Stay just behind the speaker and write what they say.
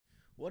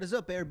What is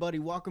up, everybody?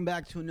 Welcome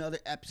back to another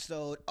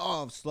episode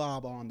of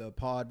Slob on the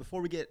Pod.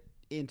 Before we get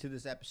into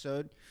this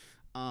episode,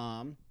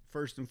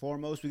 first and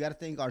foremost, we got to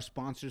thank our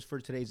sponsors for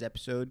today's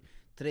episode.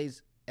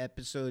 Today's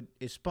episode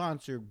is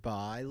sponsored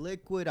by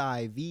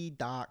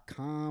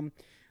liquidiv.com.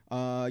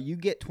 You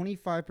get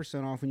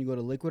 25% off when you go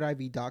to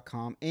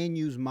liquidiv.com and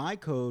use my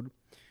code.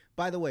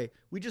 By the way,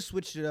 we just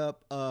switched it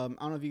up. I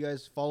don't know if you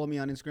guys follow me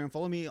on Instagram.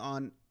 Follow me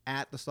on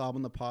at the Slob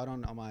on the Pod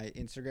on my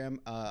Instagram.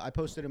 I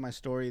posted in my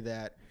story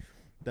that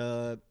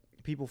the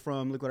people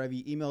from Liquid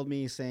IV emailed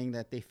me saying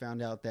that they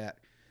found out that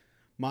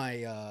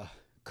my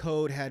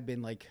code had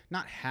been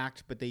not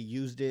hacked, but they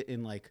used it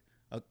in like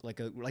a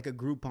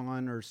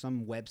Groupon or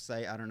some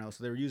website. I don't know.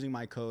 So they were using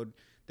my code.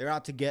 They're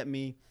out to get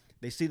me.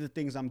 They see the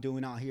things I'm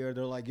doing out here.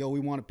 They're like, "Yo,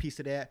 we want a piece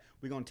of that.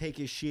 We're gonna take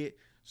his shit."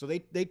 So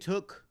they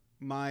took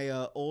my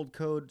old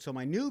code. So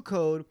my new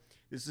code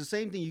is the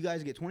same thing. You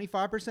guys get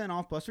 25%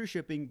 off plus free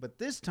shipping, but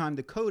this time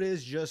the code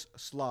is just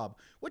slob,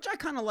 which I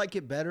kind of like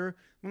it better.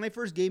 When they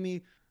first gave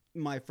me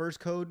my first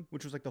code,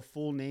 which was like the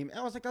full name,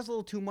 I was like, that's a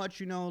little too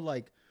much,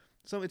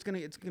 so it's gonna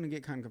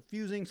get kind of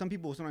confusing. Some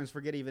people sometimes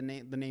forget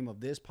even the name of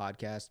this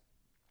podcast,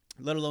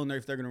 let alone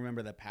if they're gonna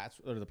remember the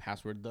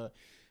password,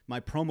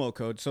 my promo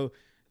code. So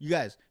you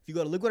guys, if you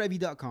go to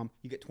liquidiv.com,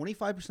 you get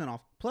 25%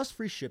 off plus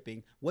free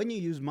shipping when you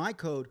use my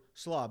code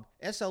SLOB,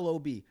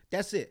 S-L-O-B.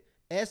 That's it,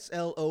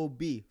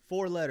 S-L-O-B,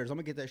 4 letters. I'm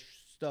gonna get that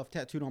stuff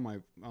tattooed on my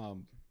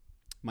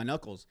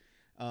knuckles.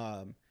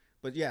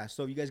 But yeah,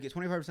 so you guys get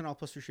 25% off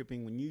plus free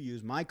shipping when you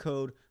use my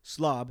code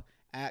SLOB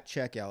at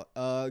checkout.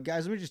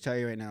 Guys, let me just tell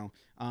you right now,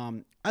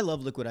 I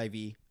love Liquid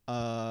IV.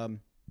 I've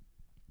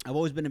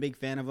always been a big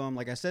fan of them.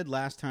 Like I said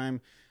last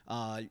time,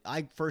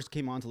 I first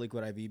came on to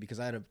Liquid IV because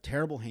I had a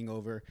terrible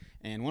hangover,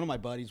 and one of my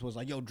buddies was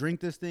like, "Yo,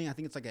 drink this thing. I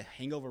think it's like a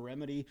hangover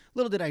remedy."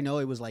 Little did I know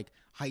it was like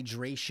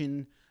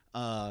hydration.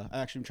 I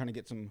actually am trying to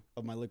get some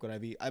of my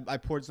Liquid IV. I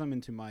poured some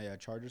into my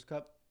Chargers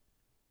cup.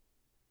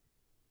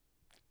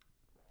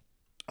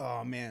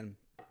 Oh man,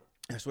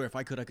 I swear if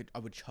I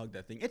would chug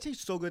that thing. It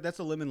tastes so good. That's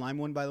a lemon lime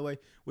one, by the way,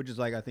 which is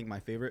I think my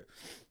favorite.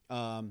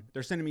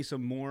 They're sending me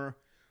some more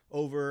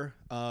over,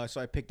 so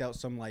I picked out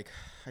some I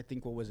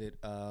think what was it,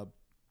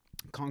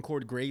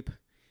 Concord grape,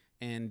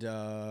 and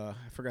I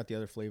forgot the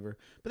other flavor.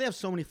 But they have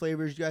so many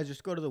flavors. You guys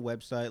just go to the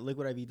website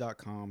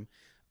liquidiv.com.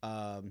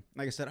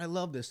 Like I said, I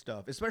love this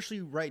stuff,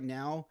 especially right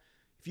now.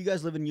 If you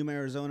guys live in Yuma,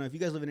 Arizona, if you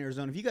guys live in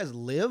Arizona, if you guys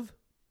live,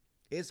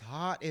 it's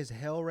hot as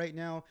hell right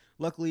now.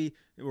 Luckily,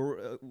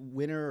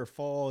 winter or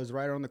fall is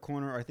right around the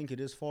corner. I think it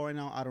is fall right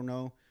now. I don't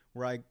know.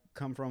 Where I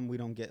come from, we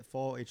don't get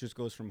fall. It just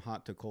goes from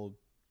hot to cold.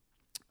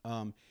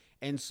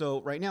 And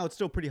so right now it's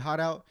still pretty hot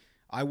out.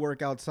 I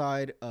work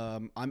outside. I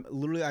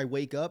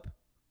wake up,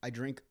 I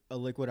drink a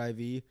Liquid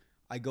IV.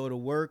 I go to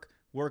work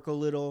a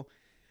little,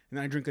 and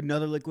then I drink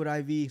another Liquid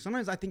IV.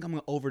 Sometimes I think I'm going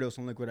to overdose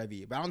on Liquid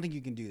IV, but I don't think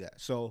you can do that.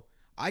 So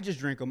I just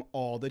drink them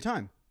all the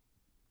time.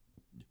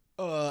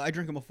 I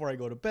drink them before I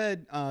go to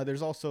bed.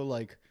 There's also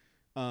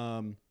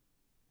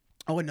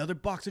another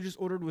box I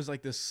just ordered was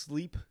this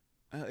sleep.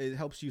 It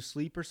helps you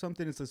sleep or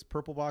something. It's this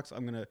purple box.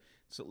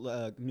 It's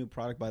a new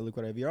product by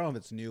Liquid IV. I don't know if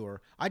it's new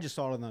or I just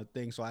saw it on the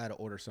thing, so I had to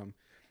order some.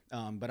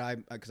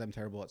 Because I'm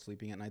terrible at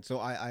sleeping at night, so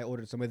I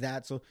ordered some of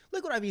that. So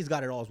Liquid IV's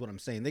got it all, is what I'm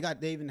saying.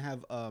 They even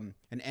have an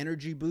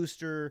energy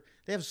booster.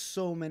 They have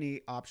so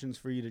many options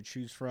for you to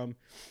choose from.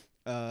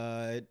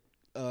 I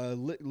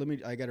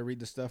gotta read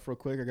the stuff real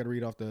quick. I gotta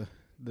read off the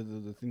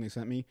thing they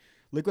sent me.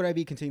 Liquid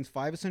IV contains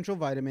 5 essential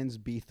vitamins: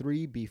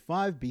 B3,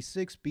 B5,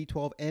 B6,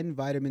 B12, and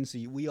vitamin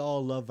C. We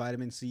all love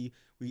vitamin C.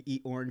 We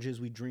eat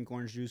oranges. We drink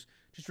orange juice.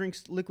 Just drink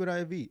Liquid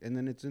IV, and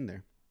then it's in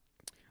there.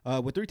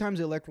 With 3 times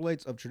the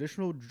electrolytes of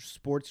traditional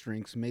sports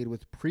drinks, made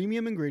with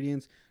premium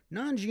ingredients,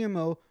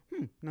 non-GMO,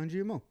 didn't know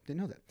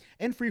that,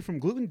 and free from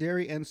gluten,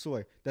 dairy, and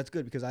soy. That's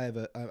good because I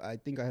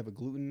think I have a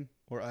gluten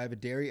or I have a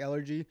dairy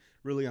allergy.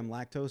 Really, I'm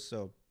lactose,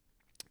 so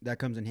that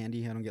comes in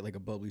handy. I don't get a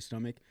bubbly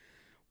stomach.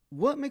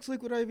 What makes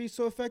Liquid IV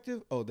so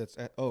effective?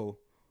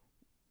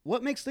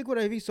 What makes Liquid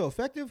IV so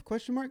effective? ?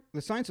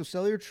 The science of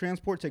cellular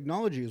transport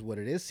technology is what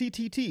it is.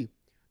 CTT.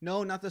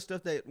 No, not the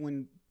stuff that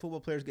when football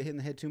players get hit in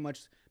the head too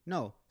much.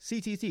 No,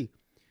 CTT.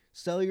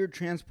 Cellular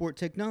transport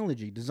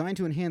technology, designed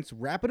to enhance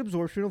rapid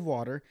absorption of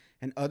water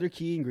and other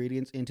key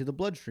ingredients into the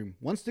bloodstream.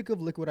 1 stick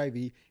of Liquid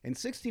IV and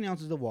 16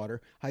 ounces of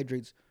water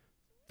hydrates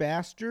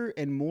faster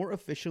and more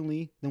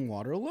efficiently than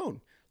water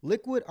alone.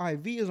 Liquid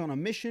IV is on a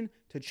mission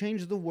to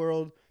change the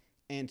world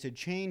and to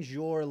change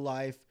your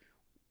life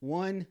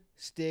 1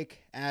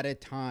 stick at a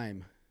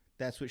time.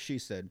 That's what she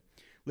said.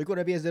 Liquid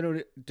IV has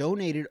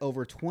donated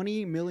over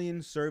 20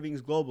 million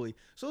servings globally.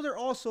 So they're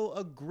also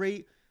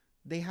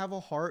they have a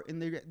heart, and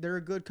they're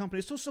a good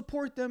company. So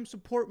support them,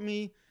 support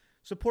me,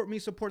 support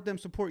them,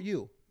 support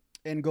you.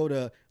 And go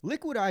to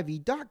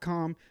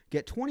liquidiv.com,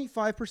 get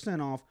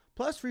 25% off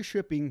plus free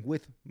shipping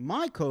with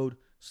my code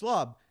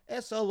SLOB,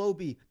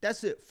 S-L-O-B.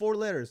 That's it, 4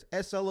 letters,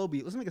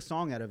 S-L-O-B. Let's make a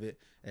song out of it.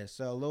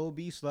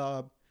 S-L-O-B,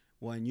 SLOB.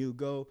 When you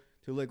go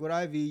to Liquid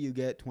IV, you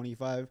get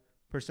 25%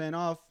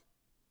 off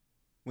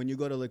when you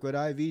go to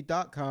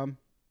liquidiv.com.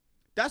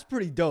 That's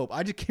pretty dope.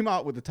 I just came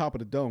out with the top of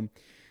the dome.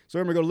 So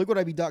remember, go to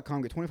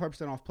liquidiv.com, get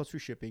 25% off plus free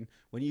shipping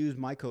when you use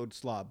my code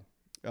SLOB.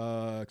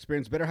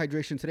 Experience better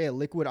hydration today at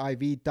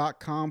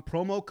liquidiv.com.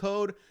 Promo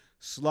code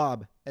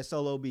SLOB,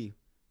 SLOB.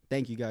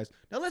 Thank you, guys.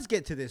 Now let's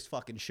get to this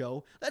fucking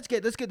show. Let's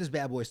get this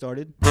bad boy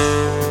started.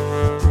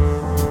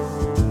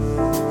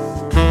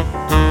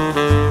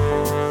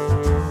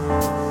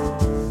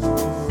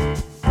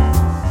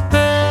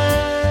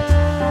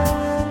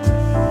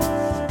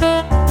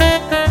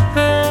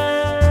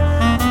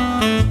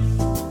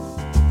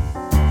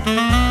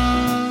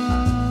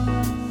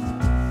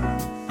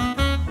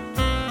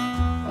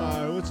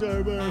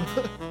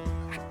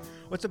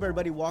 What's up,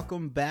 everybody?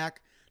 Welcome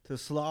back to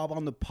Slob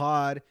on the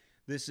Pod.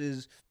 This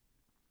is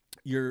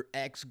your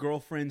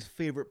ex-girlfriend's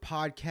favorite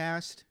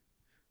podcast.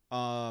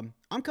 I'm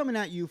coming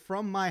at you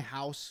from my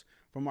house,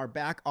 from our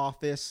back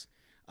office.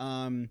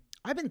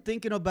 I've been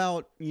thinking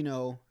about,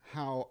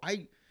 how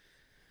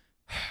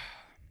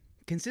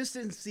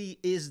consistency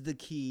is the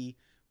key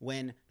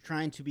when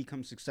trying to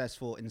become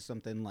successful in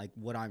something like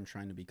what I'm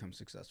trying to become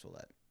successful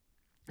at.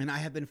 And I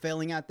have been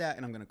failing at that,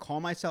 and I'm going to call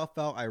myself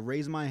out. I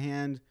raise my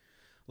hand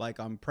like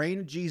I'm praying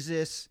to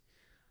Jesus.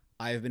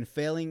 I've been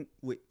failing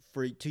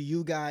to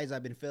you guys.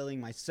 I've been failing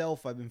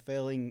myself. I've been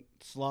failing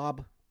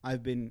Slob.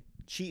 I've been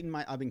cheating.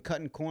 I've been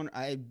cutting corner.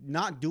 I'm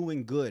not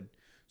doing good.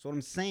 So what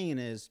I'm saying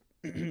is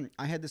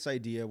I had this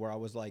idea where I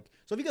was like,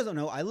 so if you guys don't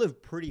know, I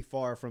live pretty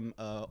far from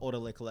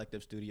Odele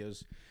Collective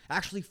Studios.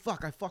 Actually,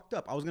 I fucked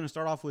up. I was going to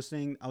start off with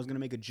saying I was going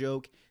to make a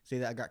joke, say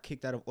that I got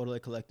kicked out of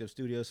Odele Collective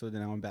Studios. So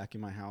then I'm back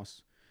in my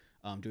house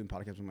doing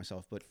podcasts with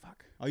myself. But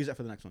fuck, I'll use that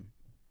for the next one.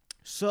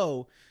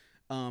 So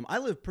I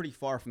live pretty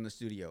far from the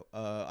studio.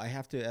 I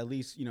have to at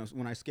least,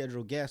 when I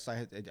schedule guests,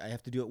 I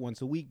have to do it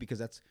once a week because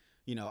that's,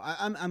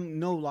 I'm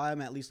no lie,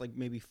 I'm at least like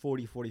maybe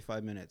 40,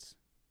 45 minutes,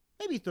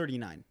 maybe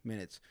 39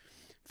 minutes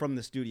from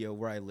the studio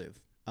where I live.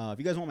 If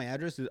you guys want my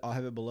address, I'll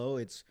have it below.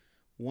 It's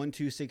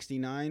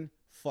 1269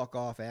 Fuck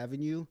Off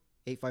Avenue,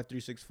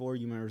 85364,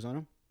 Yuma,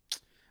 Arizona.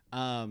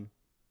 So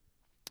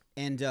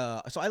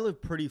I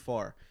live pretty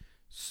far.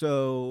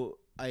 So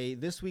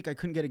this week I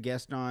couldn't get a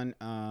guest on.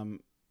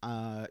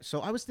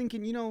 So I was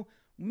thinking,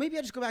 maybe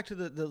I just go back to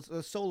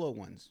the solo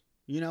ones.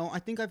 I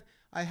think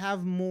I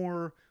have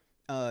more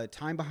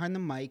time behind the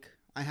mic.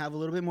 I have a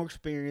little bit more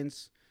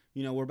experience.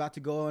 We're about to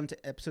go on to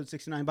episode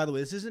 69. By the way,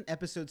 this isn't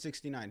episode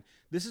 69.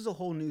 This is a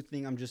whole new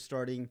thing I'm just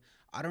starting.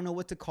 I don't know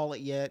what to call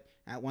it yet.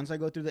 Once I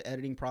go through the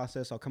editing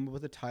process, I'll come up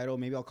with a title.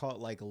 Maybe I'll call it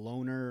like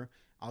Loner.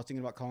 I was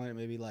thinking about calling it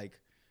maybe like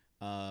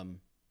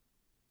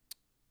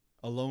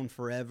Alone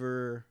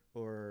Forever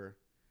or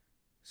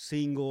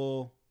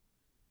Single.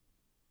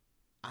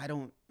 I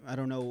don't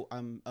know.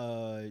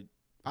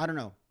 I don't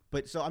know.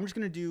 But so I'm just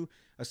going to do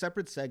a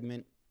separate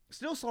segment.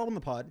 Still Slob on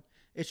the Pod.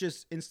 It's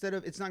just it's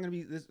not going to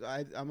be this.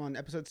 I'm on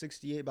episode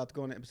 68, about to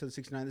go on episode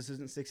 69. This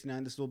isn't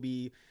 69. This will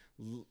be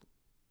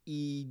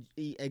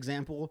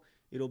example.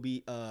 It'll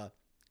be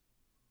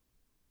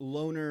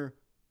Loner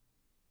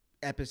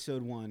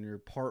episode 1 or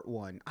part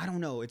 1. I don't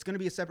know. It's going to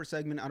be a separate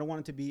segment. I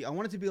want it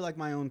to be like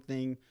my own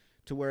thing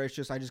to where it's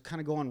just, I just kind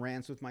of go on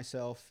rants with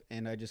myself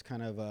and I just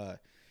kind of, I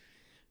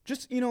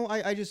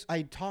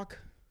talk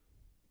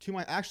to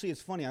actually,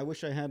 it's funny. I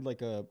wish I had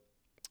like a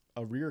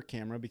rear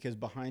camera because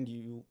behind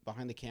you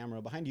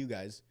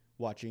guys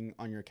watching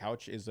on your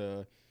couch is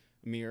a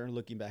mirror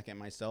looking back at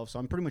myself. So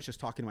I'm pretty much just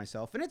talking to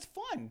myself and it's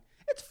fun.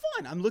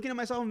 I'm looking at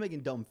myself. I'm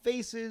making dumb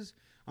faces.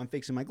 I'm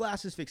fixing my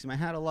glasses, fixing my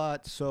hat a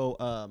lot. So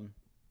I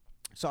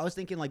was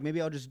thinking like,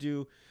 maybe I'll just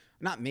do,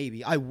 not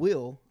maybe, I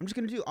will. I'm just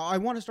going to do, I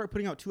want to start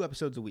putting out 2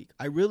 episodes a week.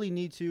 I really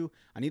need to.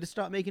 I need to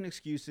stop making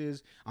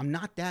excuses. I'm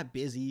not that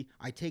busy.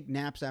 I take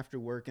naps after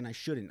work and I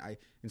shouldn't.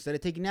 Instead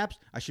of taking naps,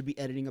 I should be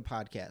editing a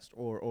podcast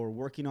or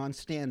working on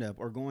stand-up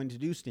or going to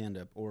do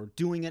stand-up or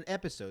doing an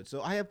episode.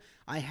 So I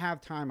have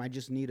time. I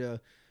just need and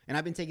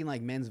I've been taking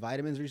like men's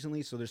vitamins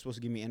recently, so they're supposed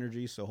to give me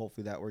energy. So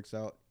hopefully that works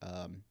out.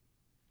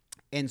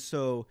 And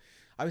so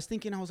I was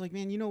thinking, I was like,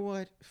 man, you know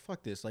what?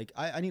 Fuck this. Like,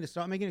 I need to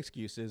stop making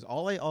excuses.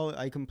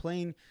 I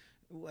complain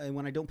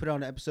when I don't put out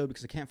an episode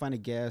because I can't find a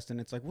guest,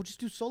 and it's like, well, just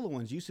do solo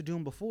ones. You used to do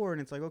them before,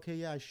 and it's like, okay,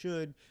 yeah, I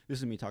should. This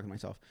is me talking to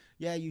myself.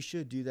 Yeah, you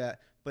should do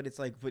that, but it's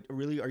like, but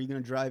really, are you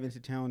gonna drive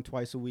into town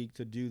twice a week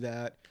to do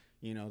that?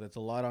 That's a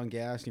lot on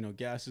gas.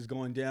 Gas is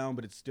going down,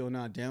 but it's still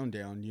not down.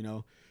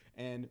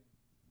 And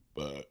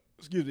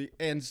excuse me.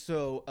 And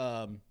so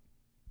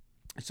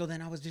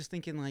then I was just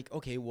thinking like,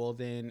 okay, well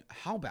then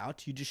how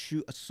about you just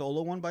shoot a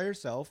solo one by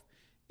yourself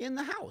in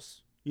the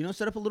house?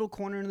 Set up a little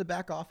corner in the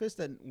back office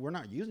that we're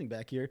not using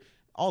back here.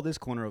 All this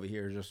corner over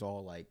here is just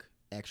all like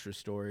extra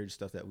storage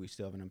stuff that we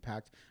still haven't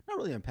unpacked. Not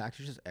really unpacked,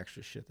 it's just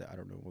extra shit that I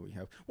don't know what we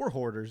have. We're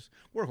hoarders.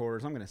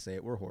 I'm going to say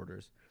it. We're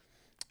hoarders.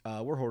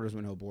 We're hoarders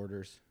with no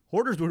borders.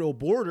 Hoarders with no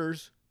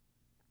borders.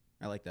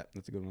 I like that.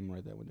 That's a good one. I'm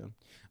going to write that one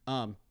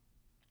down.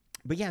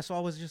 But yeah, so I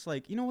was just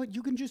like, you know what?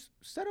 You can just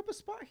set up a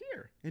spot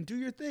here and do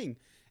your thing.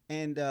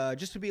 And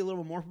just to be a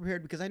little more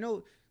prepared, because I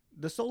know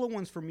the solo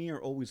ones for me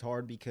are always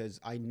hard because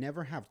I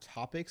never have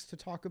topics to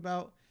talk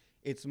about.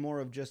 It's more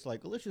of just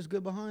like, let's just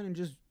go behind and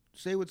just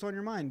say what's on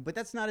your mind. But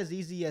that's not as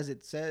easy as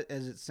it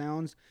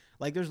sounds.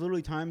 Like there's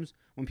literally times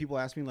when people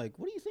ask me like,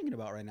 "What are you thinking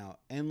about right now?"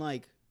 And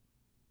like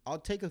I'll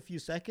take a few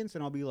seconds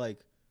and I'll be like,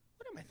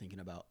 "What am I thinking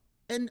about?"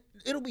 And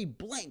it'll be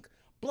blank,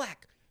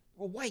 black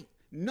or white.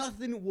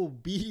 Nothing will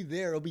be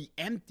there. It'll be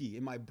empty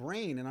in my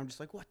brain, and I'm just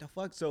like, "What the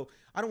fuck?" So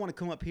I don't want to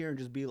come up here and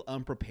just be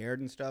unprepared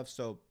and stuff.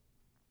 So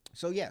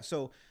yeah.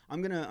 So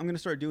I'm gonna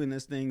start doing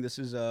this thing. This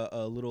is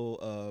a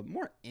little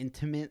more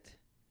intimate.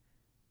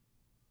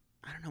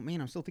 I don't know, man.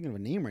 I'm still thinking of a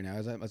name right now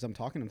as I'm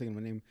talking. I'm thinking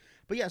of a name,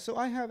 but yeah. So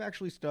I have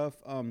actually stuff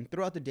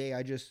throughout the day.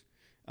 I just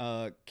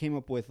came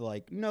up with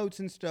like notes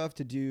and stuff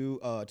to do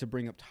to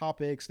bring up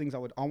topics, things I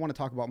want to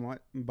talk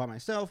about by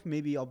myself.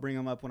 Maybe I'll bring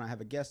them up when I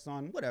have a guest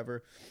on,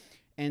 whatever.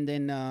 And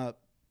then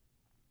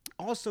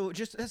also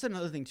just that's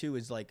another thing too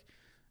is like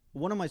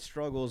one of my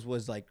struggles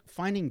was like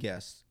finding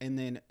guests, and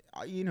then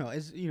as you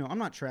know, I'm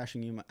not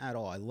trashing Yuma at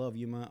all. I love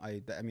Yuma.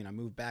 I mean I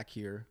moved back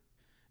here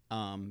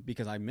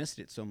because I missed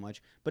it so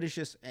much. But it's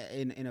just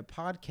in a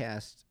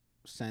podcast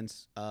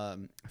sense,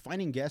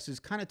 finding guests is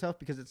kind of tough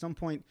because at some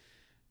point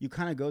you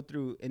kind of go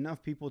through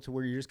enough people to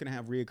where you're just gonna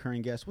have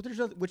reoccurring guests,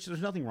 which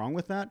there's nothing wrong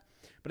with that.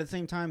 But at the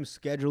same time,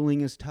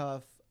 scheduling is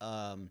tough.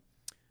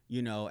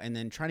 And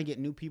then trying to get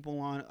new people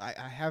on. I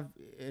have,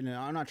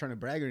 I'm not trying to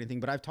brag or anything,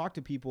 but I've talked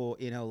to people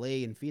in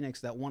LA and Phoenix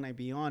that want to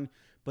be on,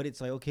 but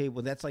it's like, okay,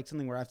 well, that's like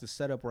something where I have to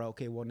set up where,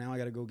 okay, well, now I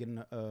got to go get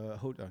a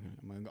hotel.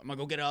 I'm going to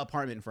go get an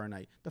apartment for a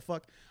night. The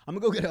fuck? I'm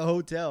going to go get a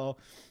hotel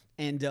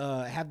and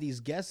have these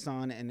guests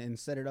on and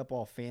set it up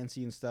all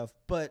fancy and stuff.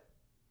 But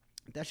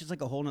that's just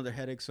like a whole nother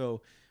headache.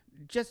 So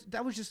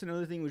that was just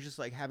another thing, was just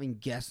like having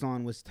guests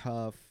on was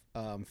tough.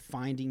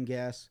 Finding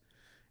guests.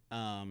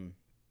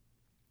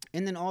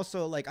 And then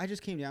also, like, I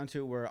just came down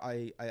to where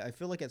I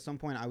feel like at some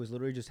point I was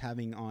literally just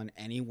having on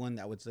anyone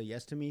that would say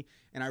yes to me.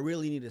 And I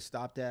really need to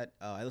stop that.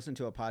 I listened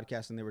to a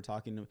podcast and they were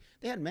talking.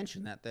 They had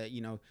mentioned that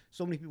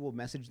so many people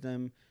message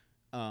them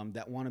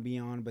that want to be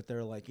on, but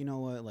they're like, you know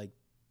what, like,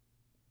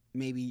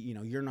 maybe,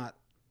 you're not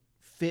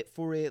fit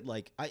for it.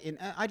 Like,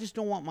 I just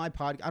don't want my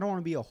podcast. I don't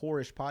want to be a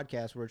whorish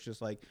podcast where it's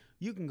just like,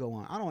 you can go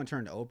on. I don't want to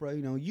turn to Oprah.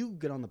 You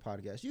get on the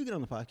podcast. You get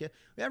on the podcast.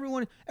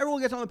 Everyone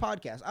gets on the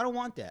podcast. I don't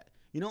want that.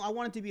 I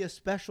want it to be a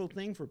special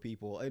thing for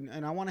people,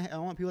 and I want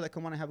people that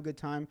come on and have a good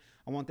time.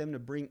 I want them to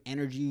bring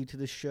energy to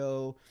the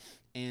show,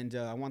 and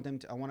I want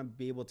to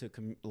be able to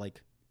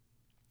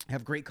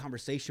have great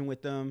conversation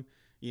with them.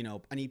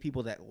 I need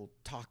people that will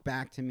talk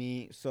back to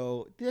me.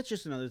 So that's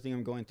just another thing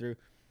I'm going through.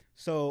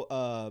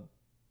 So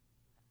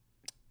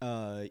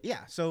yeah.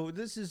 So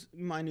this is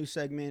my new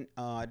segment.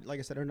 Like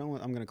I said, I don't know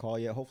what I'm gonna call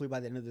you. Hopefully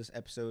by the end of this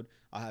episode,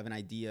 I'll have an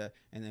idea,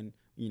 and then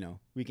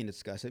we can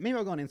discuss it. Maybe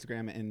I'll go on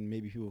Instagram and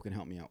maybe people can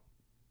help me out.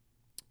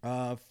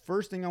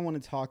 First thing I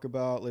want to talk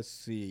about, let's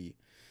see.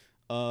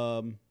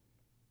 I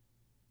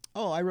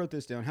wrote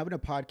this down. Having a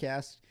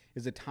podcast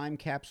is a time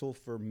capsule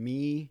for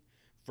me,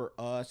 for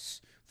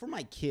us, for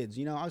my kids.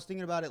 I was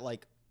thinking about it,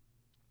 like,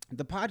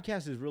 the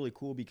podcast is really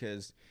cool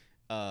because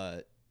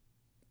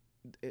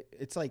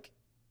it's like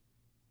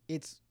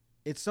it's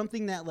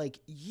something that, like,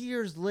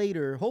 years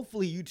later,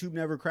 hopefully YouTube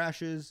never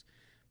crashes,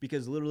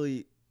 because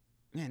literally,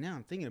 man, now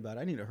I'm thinking about it,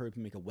 I need to hurry up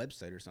and make a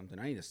website or something.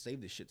 I need to save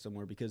this shit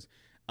somewhere because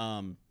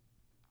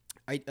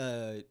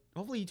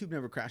hopefully YouTube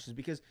never crashes,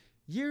 because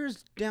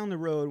years down the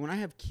road when I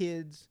have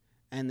kids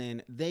and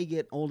then they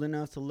get old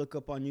enough to look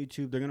up on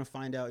YouTube, they're going to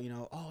find out,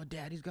 oh,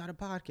 daddy's got a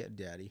podcast.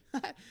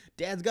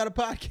 Dad's got a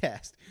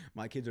podcast.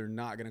 My kids are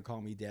not going to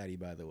call me daddy,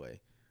 by the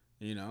way.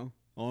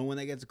 Only one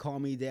that gets to call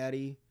me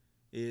daddy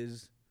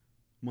is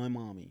my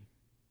mommy.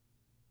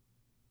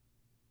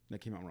 That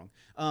came out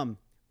wrong.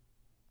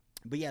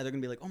 But yeah, they're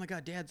going to be like, oh my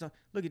God, Dad's on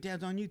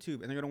YouTube.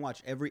 And they're going to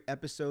watch every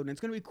episode. And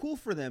it's going to be cool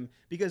for them,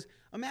 because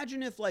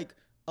imagine if, like,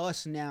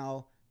 us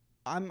now,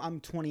 I'm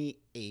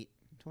 28,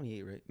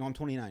 right? No, I'm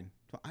 29.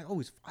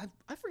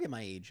 I forget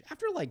my age.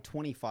 After like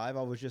 25,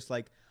 I was just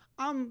like,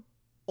 I'm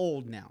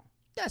old now.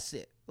 That's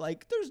it.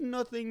 Like, there's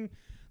nothing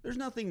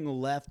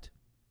left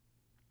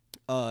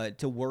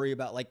to worry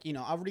about. Like,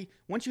 already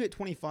once you hit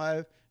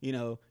 25,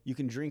 you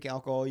can drink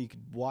alcohol, you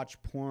could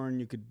watch porn,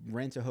 you could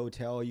rent a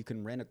hotel, you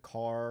can rent a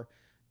car.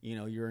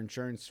 Your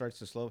insurance starts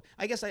to slow.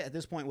 I guess at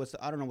this point,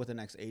 I don't know what the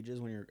next age is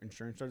when your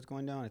insurance starts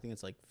going down. I think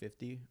it's like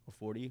 50 or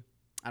 40.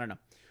 I don't know.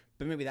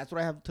 But maybe that's what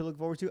I have to look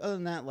forward to. Other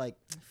than that, like,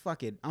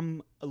 fuck it.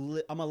 I'm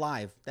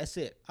alive. That's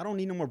it. I don't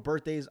need no more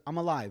birthdays. I'm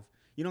alive.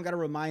 You don't got to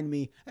remind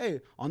me, hey,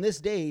 on this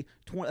day,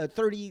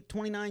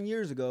 29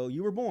 years ago,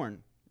 you were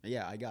born.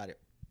 Yeah, I got it.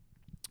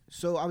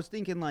 So I was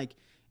thinking, like,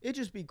 it'd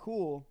just be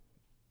cool,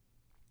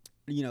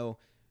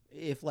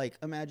 if, like,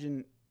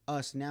 imagine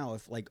us now,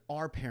 if, like,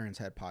 our parents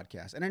had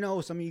podcasts. And I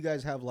know some of you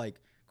guys have,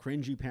 like,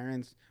 cringy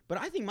parents, but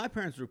I think my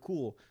parents were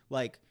cool.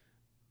 Like,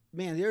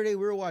 man, the other day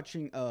we were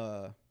watching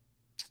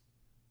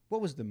what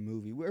was the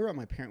movie? We were at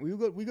my parents.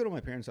 We go to my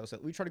parents' house.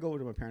 We try to go over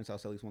to my parents'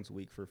 house at least once a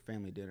week for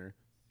family dinner,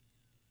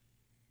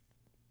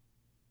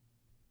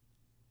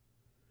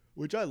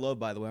 which I love,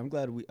 by the way. I'm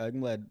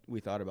glad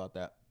we thought about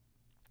that.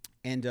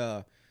 And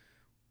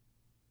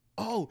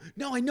oh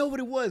no, I know what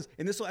it was.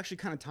 And this will actually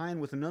kind of tie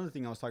in with another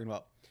thing I was talking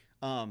about.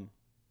 Um,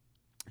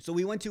 so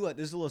we went to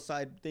this is a little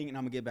side thing, and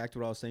I'm gonna get back to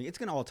what I was saying. It's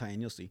gonna all tie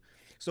in. You'll see.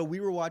 So we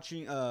were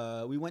watching.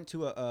 We went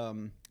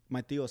to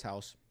my Theo's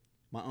house,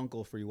 my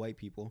uncle for you white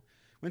people.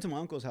 Went to my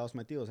uncle's house,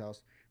 my Theo's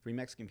house for you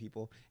Mexican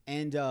people,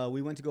 and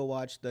we went to go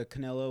watch the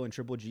Canelo and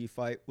Triple G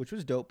fight, which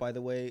was dope, by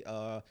the way.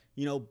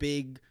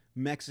 Big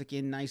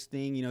Mexican, nice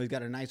thing. He's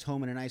got a nice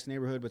home in a nice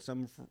neighborhood,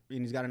 and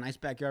he's got a nice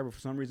backyard. But for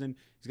some reason,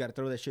 he's got to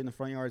throw that shit in the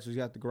front yard. So he's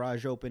got the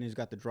garage open. He's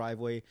got the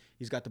driveway.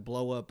 He's got the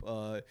blow up.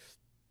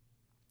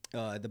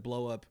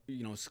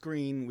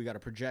 Screen. We got a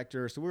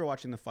projector. So we were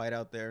watching the fight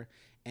out there.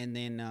 And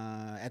then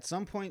at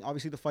some point,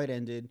 obviously the fight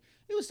ended.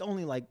 It was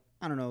only like,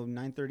 I don't know,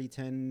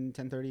 9:30,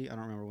 10:30. I don't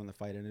remember when the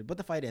fight ended, but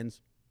the fight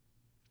ends.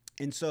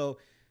 And so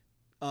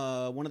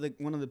one of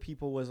the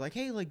people was like,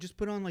 hey, like just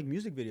put on like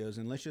music videos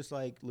and let's just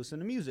like listen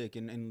to music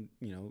and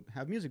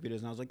have music videos.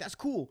 And I was like, that's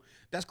cool.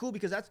 That's cool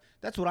because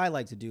that's what I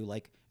like to do.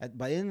 Like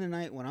by the end of the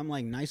night when I'm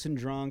like nice and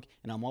drunk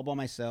and I'm all by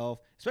myself,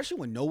 especially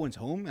when no one's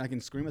home and I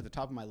can scream at the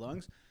top of my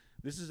lungs.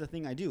 This is the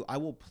thing I do. I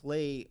will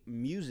play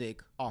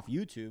music off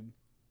YouTube.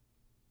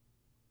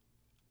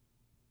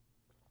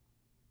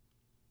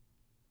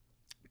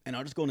 And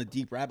I'll just go in a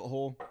deep rabbit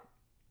hole.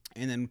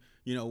 And then,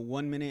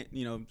 1 minute,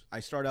 I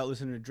start out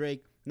listening to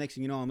Drake. Next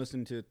thing you know, I'm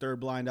listening to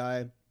Third Blind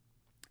Eye.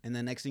 And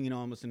then next thing you know,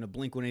 I'm listening to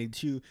Blink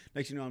 182.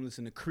 Next thing you know, I'm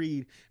listening to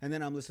Creed. And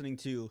then I'm listening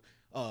to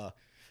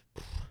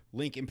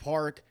Linkin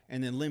Park.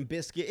 And then Limp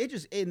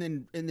Bizkit. And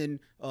then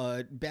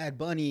Bad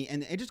Bunny.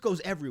 And it just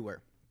goes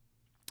everywhere.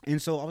 And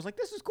so I was like,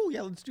 this is cool.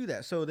 Yeah, let's do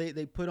that. So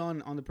they put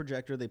on the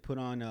projector, they put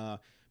on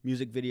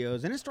music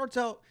videos. And it starts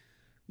out,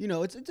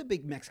 it's a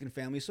big Mexican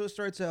family. So it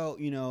starts out,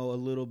 a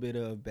little bit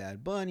of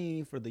Bad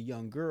Bunny for the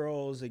young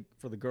girls,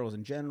 for the girls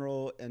in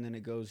general. And then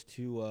it goes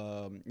to,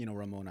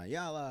 Ramon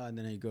Ayala. And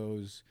then it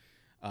goes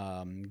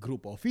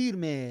Grupo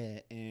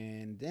Firme.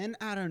 And then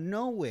out of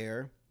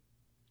nowhere,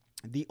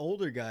 the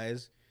older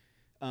guys,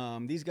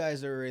 these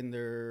guys are in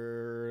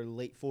their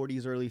late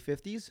 40s, early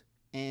 50s.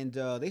 And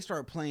they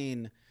start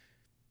playing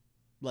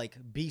like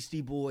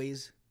Beastie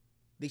Boys.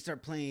 They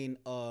start playing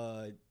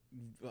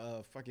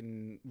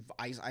fucking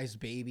Ice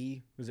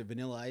Baby. Was it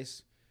Vanilla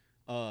Ice?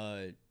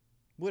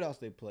 What else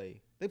they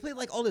play? They play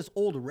like all this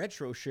old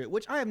retro shit,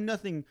 which I have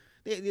nothing.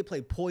 They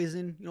play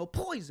Poison.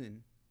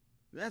 Poison.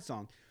 That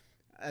song.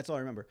 That's all I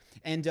remember.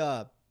 And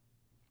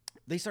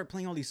they start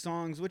playing all these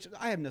songs, which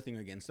I have nothing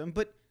against them.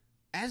 But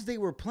as they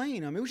were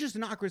playing them, it was just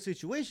an awkward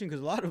situation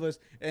because a lot of us,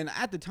 and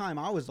at the time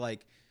I was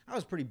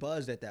pretty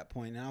buzzed at that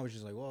point, and I was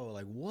just like, whoa,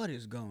 like what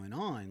is going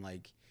on?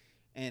 Like,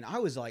 and I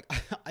was like,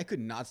 I could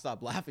not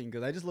stop laughing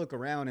because I just look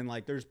around and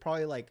like there's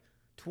probably like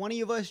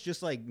 20 of us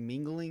just like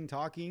mingling,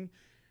 talking.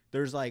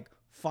 There's like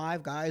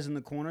 5 guys in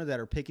the corner that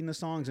are picking the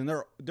songs, and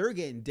they're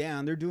getting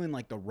down. They're doing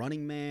like the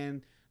Running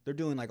Man. They're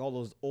doing like all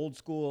those old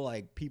school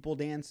like people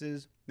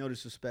dances. No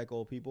disrespect,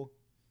 old people.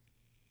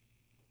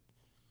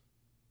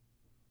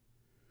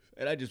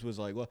 And I just was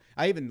like, well,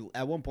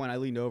 at one point I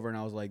leaned over and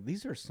I was like,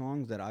 these are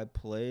songs that I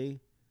play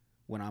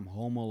when I'm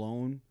home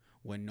alone,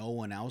 when no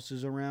one else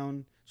is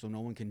around, so no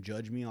one can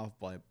judge me off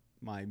by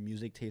my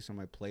music taste on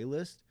my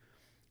playlist.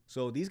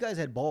 So these guys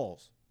had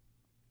balls.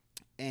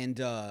 And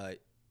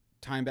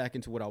tying back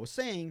into what I was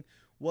saying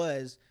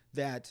was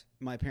that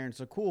my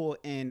parents are cool,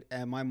 and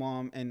my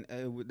mom, and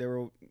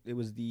it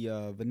was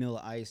the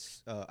Vanilla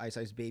Ice,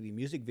 Ice Baby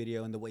music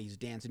video, and the way he's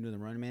dancing to the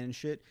Running Man and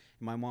shit.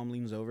 And my mom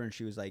leans over and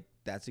she was like,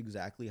 that's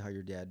exactly how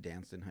your dad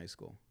danced in high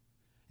school.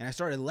 And I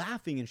started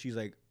laughing, and she's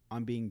like,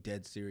 I'm being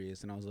dead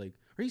serious. And I was like,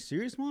 are you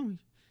serious, Mom?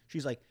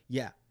 She's like,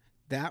 yeah,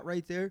 that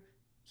right there,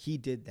 he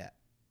did that.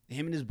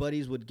 Him and his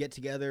buddies would get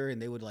together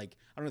and they would like,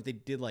 I don't know if they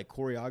did like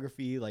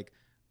choreography, like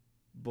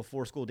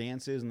before school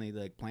dances, and they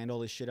like planned all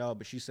this shit out.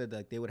 But she said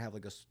that they would have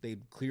like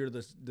they'd clear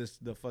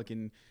the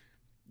fucking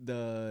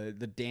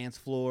the dance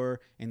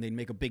floor, and they'd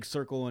make a big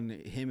circle, and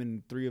him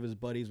and 3 of his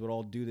buddies would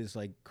all do this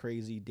like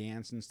crazy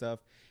dance and stuff.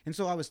 And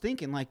so I was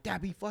thinking like,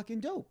 that'd be fucking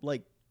dope.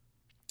 Like,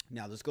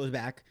 now this goes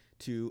back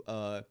to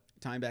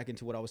tying back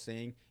into what I was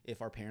saying.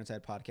 If our parents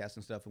had podcasts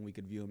and stuff and we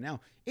could view them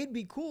now, it'd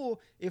be cool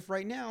if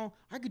right now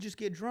I could just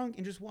get drunk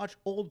and just watch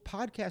old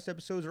podcast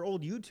episodes or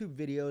old YouTube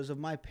videos of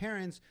my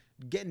parents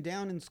getting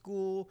down in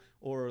school,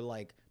 or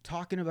like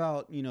talking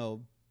about,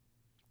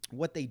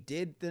 what they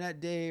did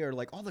that day, or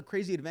like all the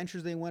crazy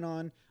adventures they went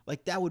on.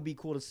 Like, that would be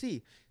cool to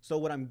see. So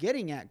what I'm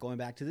getting at, going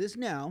back to this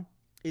now,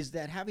 is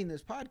that having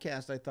this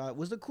podcast, I thought,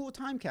 was a cool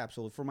time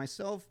capsule for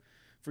myself,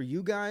 for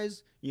you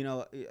guys,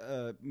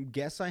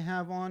 guests I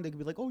have on. They could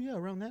be like, oh yeah,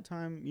 around that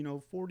time,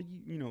 40,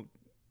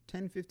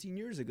 10, 15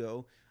 years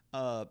ago,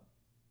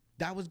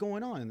 that was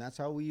going on, and that's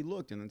how we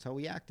looked, and that's how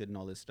we acted, and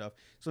all this stuff.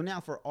 So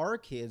now for our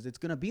kids, it's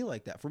going to be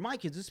like that. For my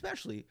kids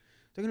especially,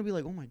 they're going to be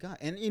like, oh my God.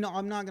 And,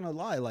 I'm not going to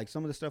lie. Like,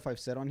 some of the stuff I've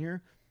said on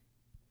here,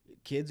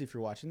 kids, if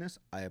you're watching this,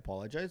 I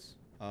apologize.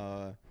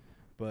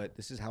 But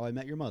this is how I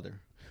met your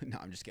mother. No,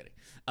 I'm just kidding.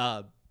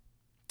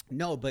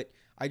 No, but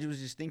I was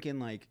just thinking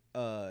like,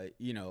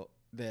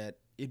 that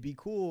it'd be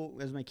cool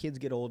as my kids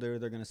get older,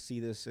 they're going to see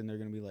this and they're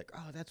going to be like,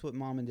 oh, that's what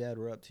mom and dad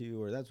were up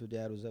to, or that's what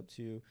dad was up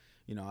to.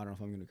 I don't know if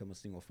I'm going to become a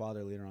single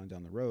father later on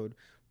down the road,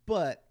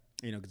 but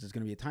because it's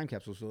going to be a time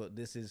capsule. So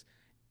this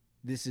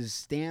is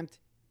stamped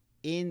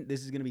in.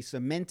 This is going to be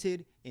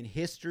cemented in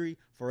history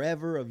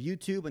forever of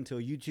YouTube until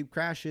YouTube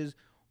crashes.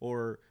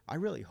 Or I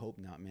really hope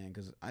not, man,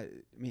 because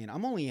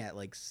I'm only at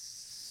like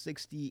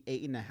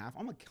 68 and a half.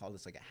 I'm gonna call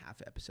this like a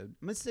half episode.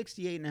 I'm at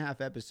 68 and a half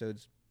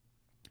episodes.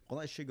 All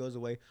that shit goes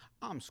away,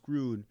 I'm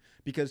screwed.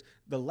 Because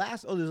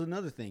there's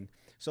another thing.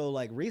 So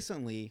like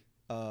recently,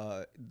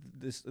 the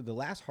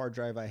last hard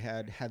drive I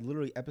had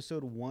literally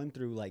episode 1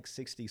 through like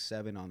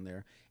 67 on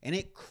there, and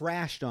it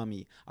crashed on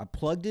me. I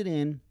plugged it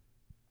in,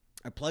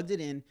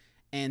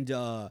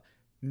 and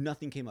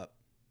nothing came up.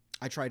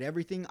 I tried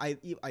everything.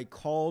 I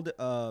called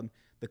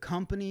the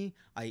company.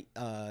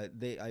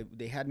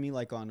 They had me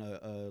like on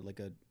a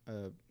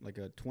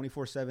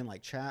 24/7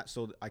 like chat,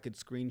 so I could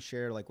screen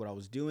share like what I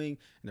was doing,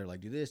 and they're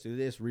like, do this,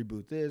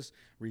 reboot this,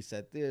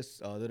 reset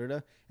this,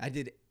 I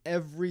did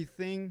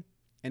everything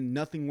and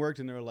nothing worked,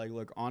 and they were like,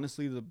 look,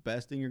 honestly, the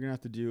best thing you're gonna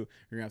have to do,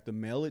 you're gonna have to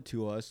mail it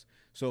to us.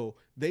 So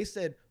they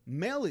said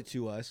mail it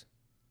to us.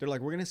 They're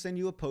like, we're gonna send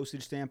you a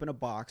postage stamp in a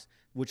box,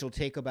 which will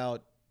take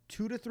about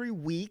 2 to 3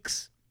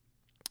 weeks,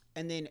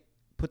 and then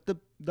put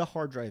the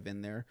hard drive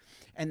in there.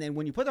 And then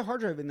when you put the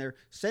hard drive in there,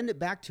 send it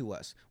back to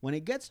us. When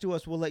it gets to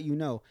us, we'll let you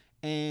know.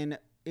 And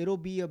it'll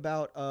be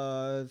about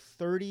a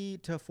 30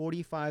 to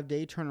 45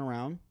 day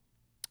turnaround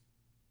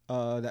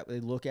that they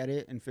look at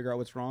it and figure out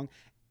what's wrong.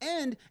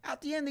 And at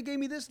the end, they gave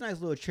me this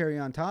nice little cherry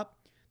on top.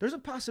 There's a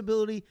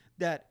possibility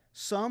that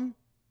some,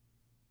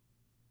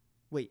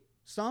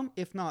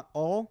 if not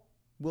all,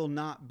 will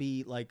not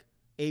be like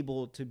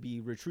able to be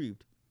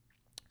retrieved.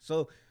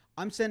 So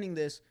I'm sending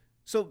this.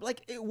 So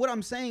like what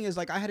I'm saying is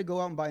like I had to go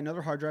out and buy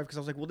another hard drive because I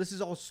was like, well, this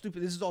is all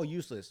stupid. This is all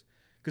useless.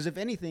 Because if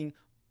anything,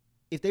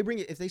 if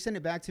they send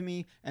it back to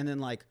me and then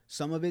like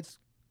some of it's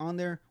on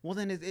there, well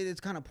then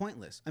it's kind of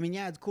pointless. I mean,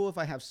 yeah, it's cool if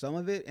I have some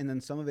of it and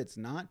then some of it's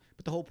not.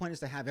 But the whole point is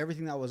to have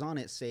everything that was on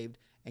it saved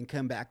and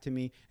come back to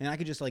me, and I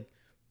could just like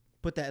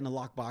put that in a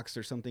lockbox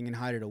or something and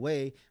hide it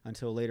away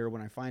until later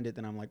when I find it.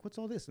 Then I'm like, what's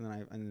all this? And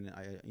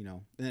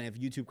then if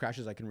YouTube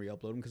crashes, I can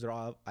re-upload them because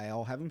I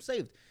all have them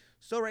saved.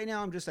 So right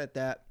now I'm just at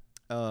that.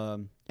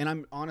 And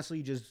I'm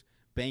honestly just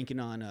banking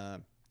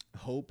on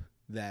hope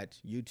that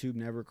YouTube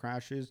never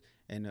crashes,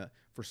 and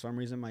for some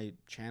reason my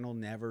channel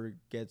never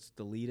gets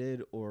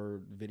deleted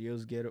or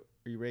videos get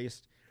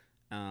erased.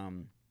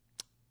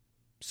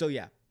 So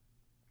yeah,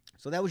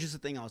 so that was just a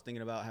thing I was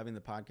thinking about having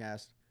the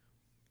podcast.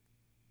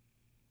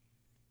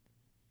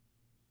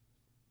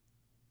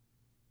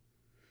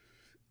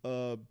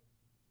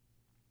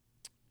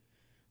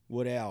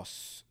 What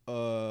else?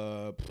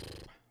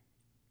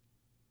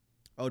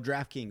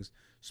 DraftKings.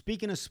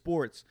 Speaking of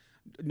sports,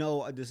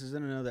 no, this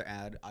isn't another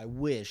ad. I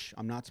wish.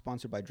 I'm not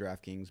sponsored by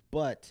DraftKings,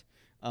 but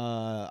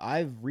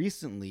I've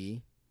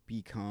recently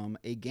become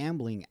a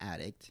gambling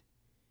addict,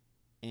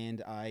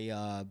 and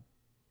I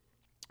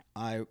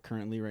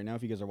currently right now,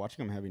 if you guys are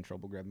watching, I'm having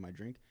trouble grabbing my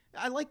drink.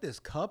 I like this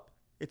cup.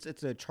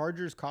 It's a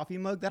Chargers coffee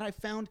mug that I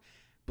found.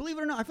 Believe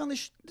it or not, I found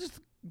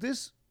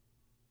this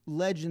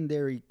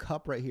legendary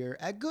cup right here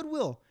at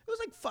Goodwill. It was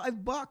like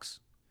 $5.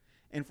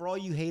 And for all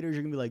you haters,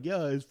 you're going to be like,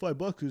 yeah, it's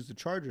 $5. It's the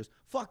Chargers.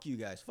 Fuck you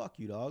guys. Fuck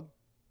you, dog.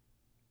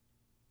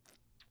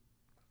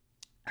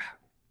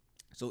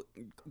 So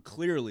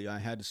clearly I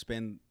had to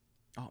spend...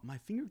 Oh, my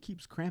finger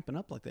keeps cramping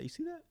up like that. You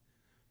see that?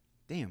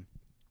 Damn.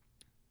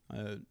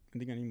 I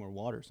think I need more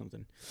water or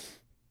something.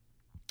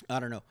 I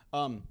don't know.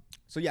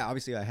 So yeah,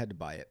 obviously I had to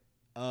buy it.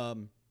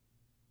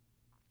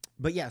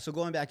 But yeah, so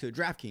going back to it,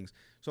 DraftKings.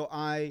 So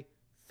I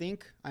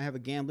think I have a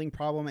gambling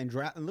problem, and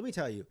let me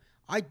tell you,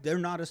 they're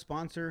not a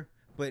sponsor,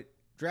 but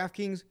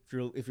DraftKings,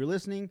 if you're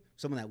listening,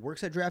 someone that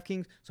works at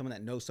DraftKings, someone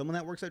that knows someone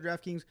that works at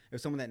DraftKings, if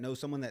someone that knows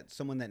someone that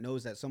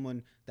knows that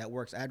someone that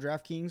works at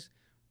DraftKings,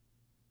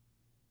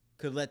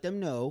 could let them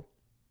know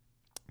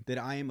that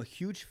I am a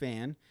huge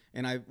fan,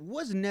 and I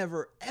was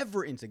never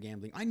ever into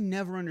gambling. I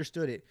never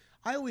understood it.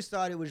 I always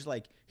thought it was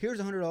like,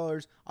 here's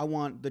 $100, I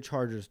want the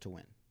Chargers to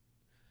win.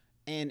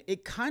 And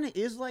it kind of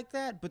is like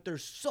that, but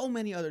there's so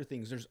many other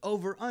things. There's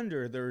over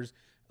under, there's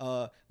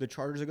the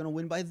Chargers are going to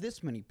win by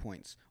this many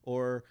points,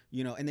 or,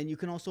 and then you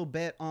can also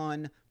bet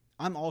on,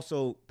 I'm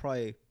also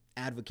probably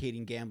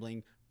advocating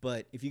gambling,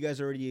 but if you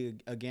guys are already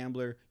a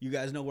gambler, you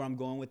guys know where I'm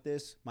going with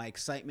this, my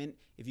excitement.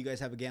 If you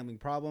guys have a gambling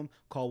problem,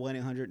 call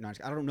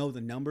 1-800. I don't know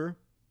the number,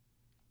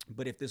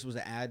 but if this was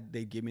an ad,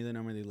 they'd give me the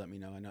number, they'd let me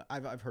know. I know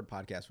I've heard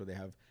podcasts where they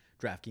have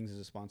DraftKings as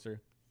a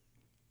sponsor.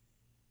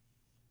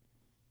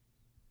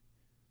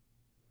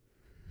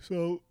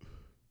 So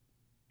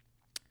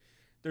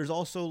there's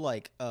also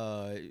like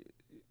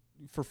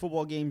for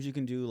football games, you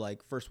can do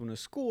like first one to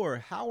score.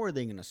 How are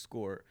they going to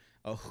score?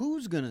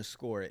 Who's going to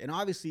score it? And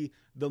obviously,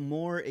 the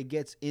more it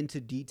gets into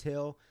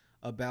detail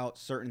about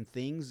certain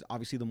things,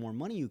 obviously, the more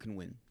money you can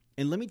win.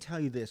 And let me tell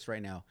you this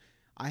right now.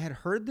 I had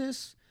heard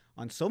this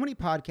on so many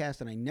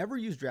podcasts, and I never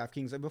used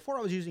DraftKings. Like before,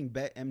 I was using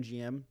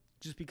BetMGM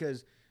just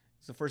because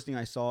it's the first thing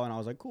I saw, and I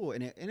was like, cool.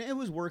 And it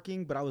was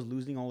working, but I was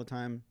losing all the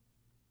time.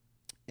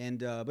 And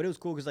but it was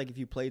cool because like if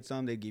you played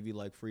some, they'd give you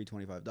like free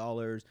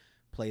 $25.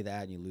 Play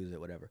that and you lose it,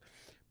 whatever.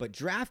 But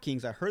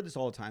DraftKings, I heard this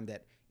all the time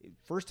that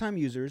first time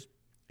users,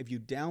 if you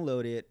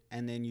download it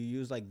and then you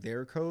use like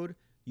their code,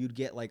 you'd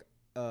get like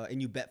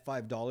and you bet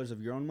 $5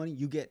 of your own money,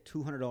 you get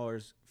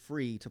 $200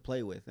 free to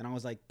play with. And I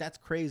was like, that's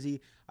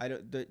crazy.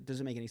 That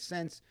doesn't make any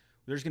sense.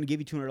 They're just gonna give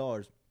you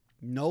 $200.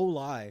 No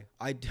lie,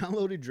 I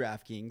downloaded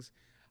DraftKings.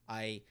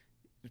 I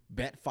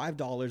bet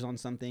 $5 on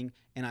something,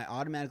 and I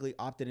automatically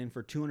opted in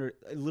for 200.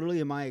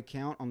 Literally in my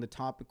account, on the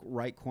top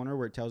right corner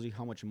where it tells you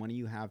how much money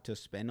you have to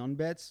spend on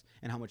bets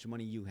and how much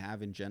money you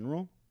have in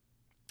general,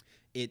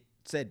 it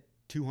said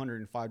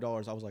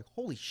 $205. I was like,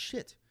 holy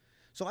shit.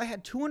 So I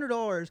had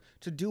 $200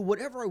 to do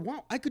whatever I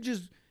want. I could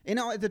just, and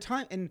now at the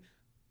time, and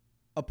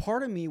a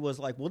part of me was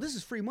like, well, this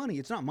is free money.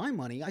 It's not my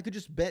money. I could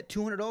just bet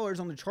 $200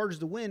 on the Chargers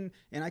to win,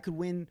 and I could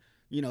win,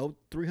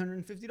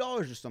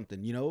 $350 or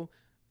something,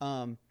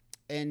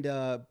 and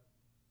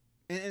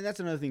that's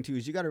another thing too,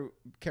 is you got to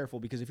be careful,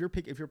 because if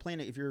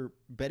you're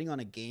betting on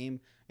a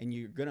game and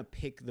you're gonna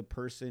pick the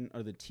person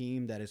or the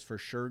team that is for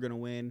sure gonna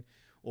win,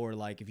 or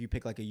like if you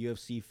pick like a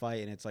UFC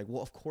fight and it's like,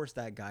 well, of course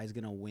that guy's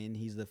gonna win,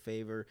 he's the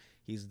favor,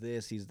 he's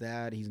this, he's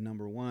that, he's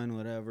number one,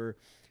 whatever,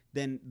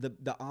 then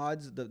the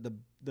odds,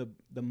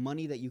 the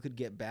money that you could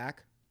get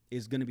back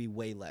is gonna be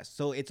way less.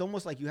 So it's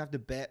almost like you have to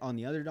bet on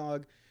the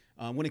underdog.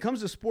 When it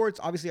comes to sports,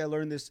 obviously I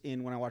learned this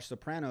when I watched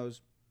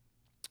Sopranos,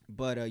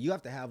 but you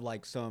have to have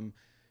like some,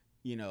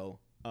 you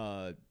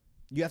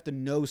have to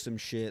know some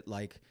shit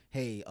like,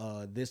 hey,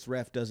 this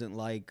ref doesn't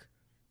like,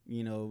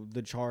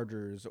 the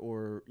Chargers,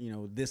 or,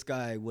 this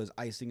guy was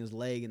icing his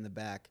leg in the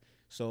back.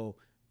 So,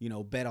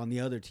 bet on the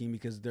other team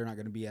because they're not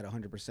going to be at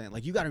 100%.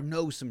 Like, you got to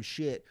know some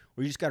shit,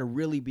 or you just got to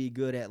really be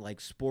good at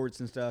like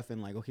sports and stuff.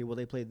 And like, okay, well,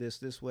 they played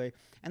this way.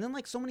 And then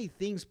like so many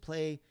things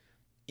play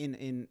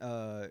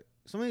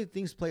so many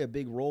things play a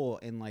big role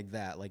in like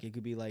that. Like it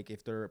could be like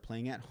if they're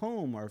playing at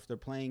home, or if they're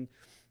playing,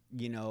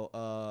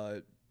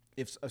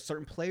 if a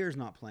certain player's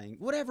not playing,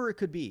 whatever it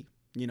could be.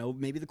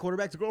 Maybe the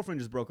quarterback's girlfriend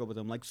just broke up with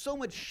him. Like so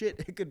much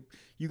shit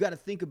you got to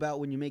think about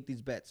when you make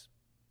these bets.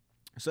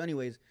 So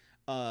anyways,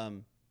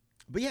 but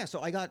yeah,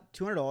 so I got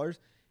 $200,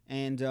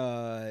 and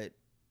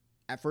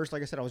at first,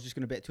 like I said, I was just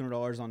gonna bet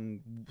 $200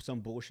 on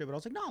some bullshit, but I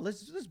was like, no,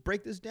 let's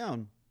break this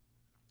down.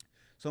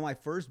 So my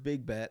first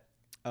big bet,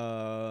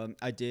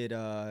 I did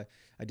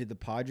the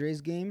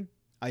Padres game.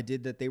 I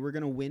did that they were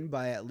gonna win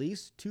by at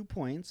least 2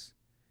 points.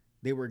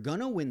 They were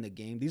gonna win the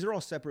game. These are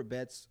all separate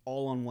bets,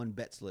 all on one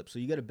bet slip. So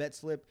you get a bet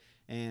slip,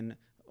 and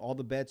all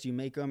the bets you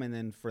make them, and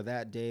then for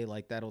that day,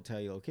 like that'll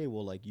tell you, okay,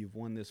 well, like you've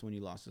won this one,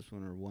 you lost this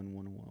one, or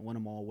won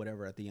them all,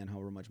 whatever at the end,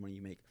 however much money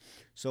you make.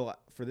 So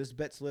for this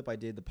bet slip, I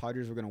did the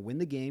Padres were gonna win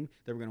the game.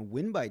 They were gonna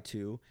win by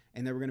 2,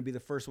 and they were gonna be the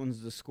first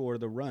ones to score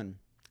the run.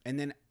 And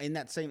then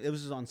it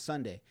was on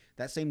Sunday.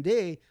 That same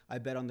day, I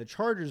bet on the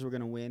Chargers were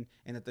going to win,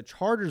 and that the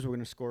Chargers were going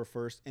to score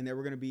first, and they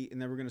were going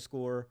to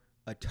score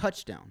a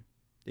touchdown.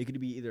 They could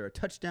be either a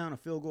touchdown, a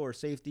field goal, or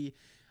safety.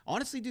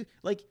 Honestly, dude,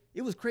 like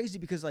it was crazy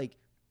because like,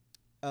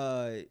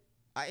 I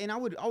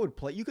would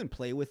play. You can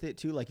play with it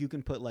too. Like you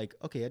can put like,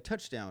 okay, a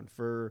touchdown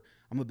for.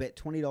 I'm gonna bet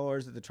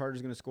 $20 that the Chargers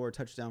are going to score a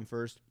touchdown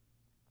first,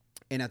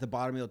 and at the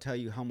bottom it'll tell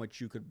you how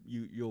much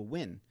you'll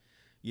win,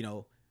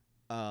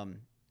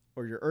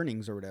 or your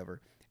earnings or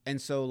whatever. And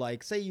so,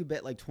 like, say you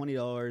bet like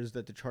 $20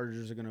 that the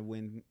Chargers are going to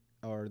win,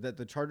 or that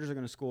the Chargers are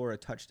going to score a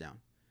touchdown.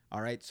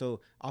 All right.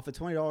 So off of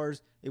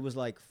 $20, it was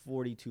like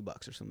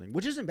 $42 or something,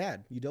 which isn't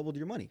bad. You doubled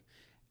your money.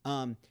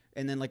 And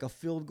then like a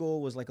field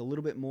goal was like a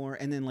little bit more.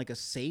 And then like a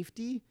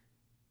safety,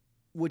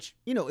 which,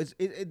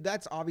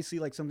 that's obviously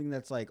like something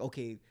that's like,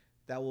 okay,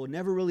 that will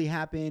never really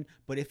happen.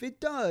 But if it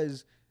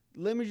does,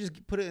 let me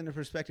just put it into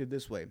perspective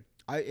this way.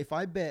 If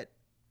I bet,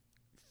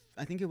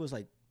 I think it was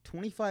like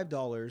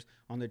 $25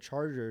 on the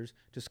Chargers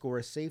to score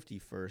a safety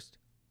first,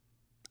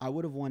 I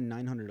would have won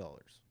 $900.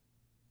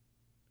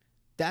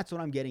 That's what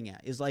I'm getting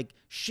at. Is like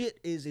shit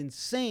is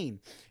insane.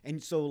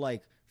 And so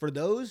like for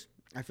those,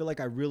 I feel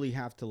like I really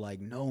have to like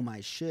know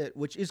my shit,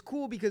 which is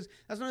cool because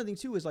that's another thing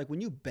too, is like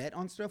when you bet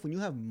on stuff, when you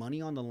have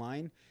money on the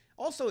line,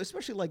 also,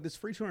 especially like this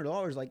free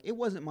 $200, like it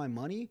wasn't my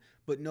money,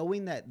 but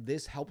knowing that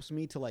this helps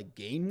me to like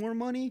gain more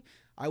money,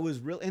 I was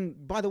real.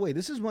 And by the way,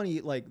 this is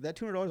money, like that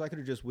 $200 I could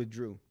have just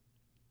withdrew.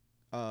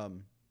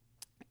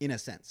 In a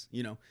sense,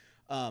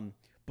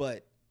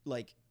 but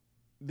like,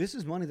 this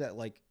is money that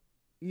like,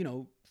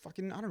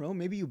 fucking, I don't know,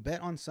 maybe you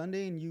bet on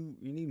Sunday and you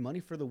need money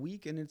for the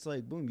week, and it's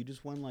like, boom, you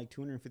just won like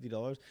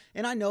 $250.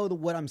 And I know that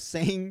what I'm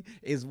saying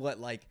is what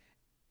like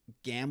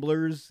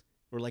gamblers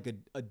or like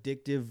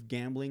addictive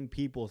gambling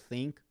people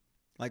think.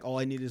 Like, all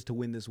I need is to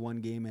win this one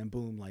game and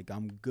boom, like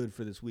I'm good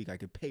for this week. I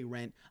could pay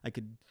rent. I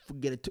could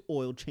get an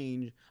oil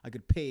change. I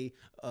could pay,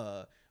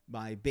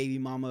 my baby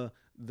mama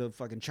the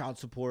fucking child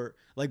support,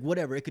 like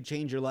whatever. It could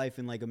change your life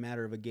in like a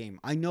matter of a game.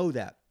 I know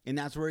that. And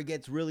that's where it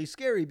gets really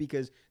scary,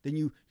 because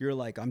then you're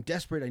like, I'm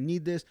desperate. I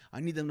need this. I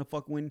need them to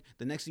fuck win.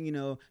 The next thing you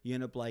know, you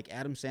end up like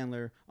Adam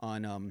Sandler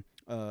on,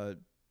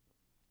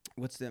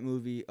 what's that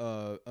movie?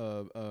 Adam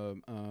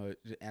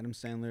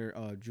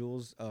Sandler,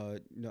 Jules,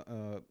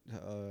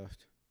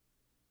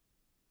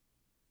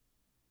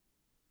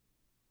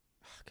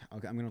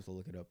 Okay, I'm gonna have to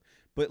look it up.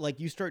 But like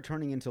you start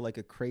turning into like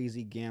a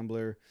crazy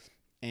gambler,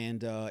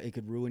 and it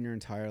could ruin your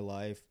entire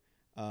life.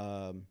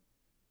 Um,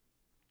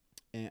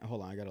 and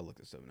hold on, I gotta look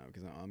this up now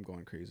because I'm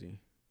going crazy.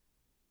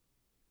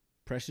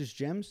 Precious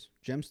Gems,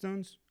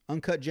 Gemstones,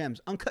 Uncut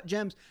Gems.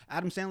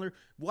 Adam Sandler.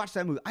 Watch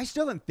that movie. I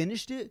still haven't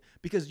finished it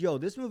because yo,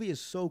 this movie is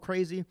so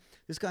crazy.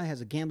 This guy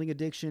has a gambling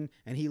addiction,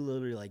 and he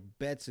literally like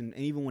bets, and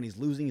even when he's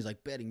losing, he's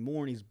like betting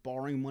more, and he's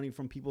borrowing money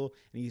from people,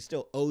 and he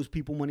still owes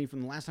people money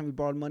from the last time he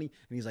borrowed money,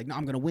 and he's like, no,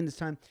 I'm gonna win this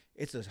time.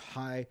 It's a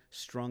high,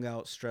 strung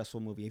out,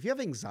 stressful movie. If you have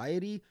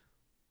anxiety,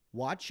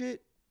 watch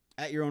it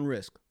at your own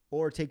risk,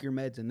 or take your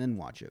meds and then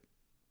watch it,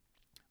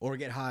 or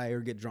get high or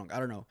get drunk. I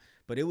don't know,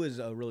 but it was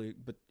really.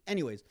 But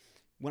anyways,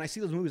 when I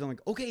see those movies, I'm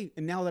like, okay.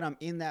 And now that I'm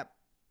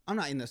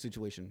not in that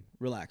situation.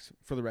 Relax.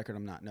 For the record,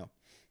 I'm not. No.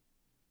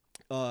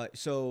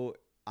 So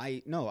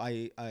I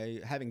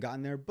haven't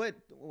gotten there, but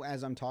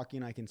as I'm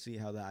talking, I can see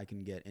how that I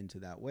can get into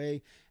that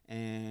way,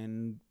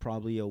 and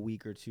probably a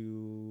week or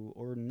two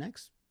or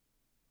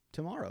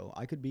tomorrow,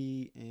 I could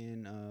be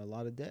in a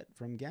lot of debt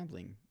from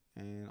gambling,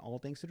 and all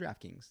thanks to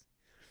DraftKings.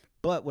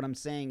 But what I'm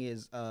saying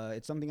is,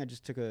 it's something I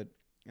just took a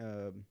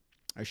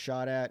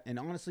shot at, and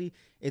honestly,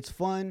 it's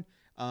fun.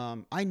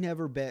 I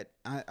never bet.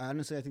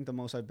 Honestly, I think the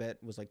most I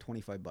bet was like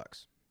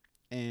 $25,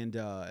 and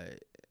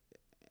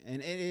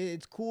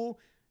it's cool.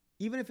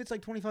 Even if it's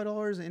like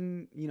 $25,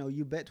 and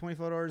you bet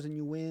 $25 and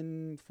you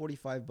win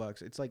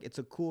 $45, it's like it's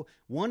a cool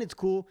one. It's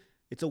cool.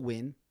 It's a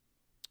win.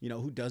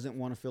 Who doesn't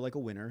want to feel like a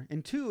winner?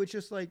 And two, it's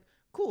just like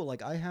cool.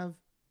 Like I have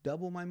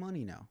double my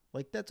money now.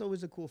 Like that's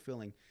always a cool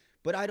feeling.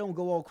 But I don't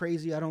go all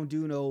crazy. I don't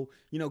do no,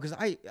 because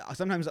I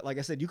sometimes, like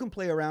I said, you can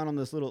play around on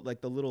this little, like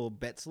the little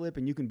bet slip,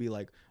 and you can be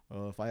like,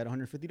 if I had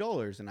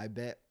 $150 and I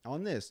bet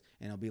on this,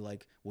 and it'll be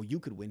like, well, you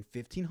could win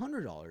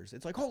 $1,500.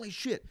 It's like, holy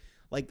shit.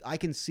 Like I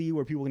can see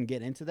where people can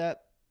get into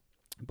that,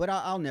 but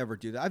I'll never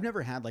do that. I've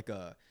never had like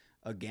a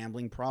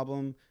gambling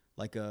problem,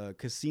 like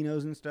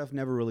casinos and stuff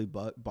never really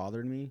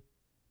bothered me.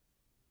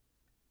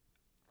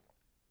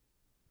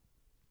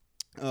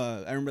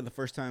 I remember the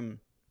first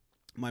time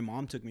my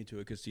mom took me to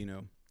a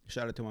casino.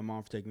 Shout out to my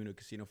mom for taking me to a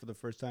casino for the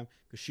first time,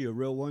 because she a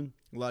real one.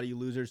 A lot of you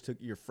losers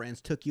your friends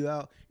took you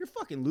out. You're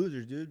fucking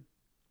losers, dude.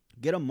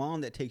 Get a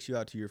mom that takes you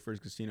out to your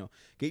first casino.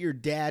 Get your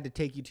dad to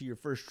take you to your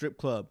first strip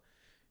club.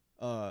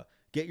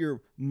 Get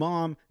your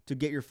mom to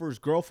get your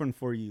first girlfriend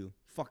for you.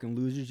 Fucking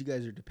losers. You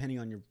guys are depending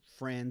on your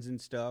friends and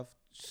stuff.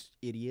 Just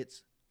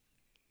idiots.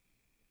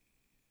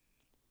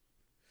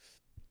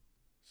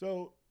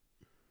 So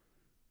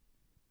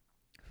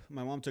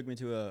my mom took me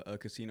to a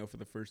casino for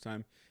the first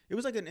time. It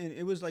was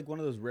like one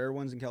of those rare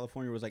ones in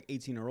California. It was like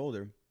 18 or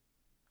older,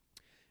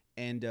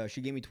 and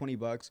she gave me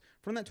 $20.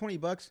 From that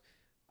 $20,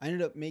 I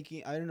ended up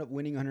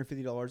winning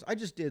 $150. I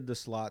just did the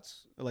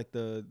slots, like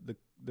the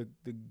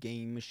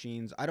game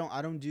machines.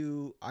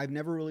 I've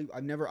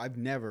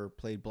never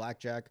played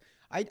blackjack.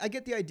 I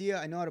get the idea.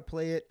 I know how to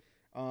play it.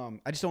 I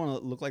just don't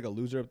want to look like a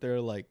loser up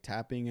there, like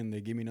tapping, and they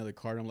give me another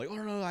card. I'm like, oh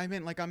no, I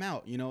meant like I'm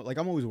out. Like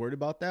I'm always worried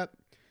about that.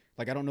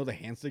 Like I don't know the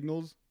hand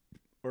signals.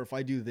 Or if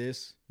I do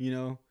this,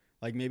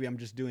 like maybe I'm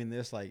just doing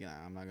this, like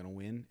I'm not gonna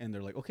win, and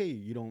they're like, okay,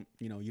 you don't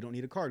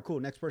need a card.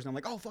 Cool, next person. I'm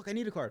like, oh fuck, I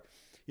need a card.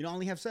 I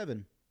only have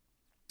 7.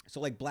 So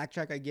like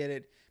blackjack, I get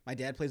it. My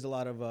dad plays a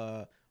lot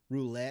of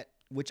roulette,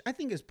 which I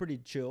think is pretty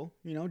chill.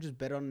 Just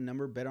bet on a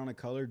number, bet on a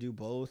color, do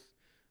both.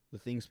 The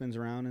thing spins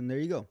around, and there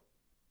you go.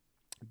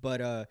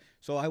 But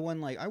so I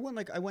went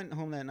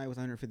home that night with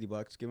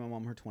 $150, give my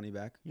mom her 20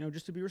 back,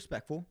 just to be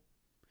respectful.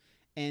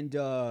 And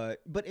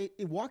but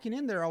walking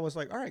in there, I was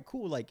like, all right,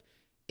 cool. Like,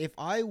 if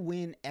I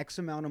win X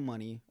amount of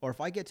money, or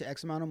if I get to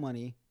X amount of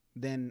money,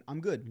 then I'm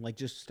good. Like,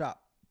 just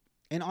stop.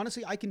 And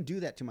honestly, I can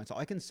do that to myself.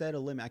 I can set a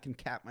limit. I can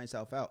cap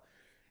myself out.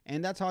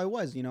 And that's how I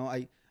was.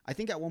 I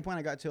think at one point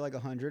I got to like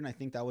 100, and I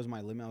think that was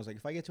my limit. I was like,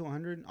 if I get to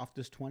 100 off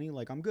this 20,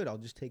 like I'm good. I'll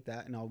just take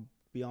that and I'll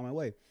be on my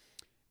way.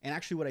 And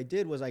actually, what I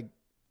did was I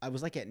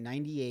was like at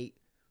 98,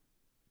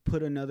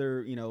 put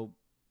another,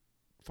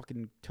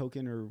 fucking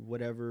token or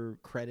whatever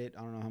credit.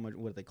 I don't know how much,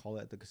 what they call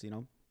it at the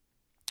casino.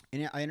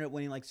 And I ended up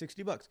winning like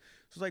 $60. So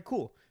it's like,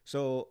 cool.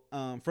 So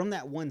from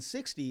that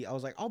 160, I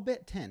was like, I'll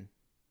bet 10.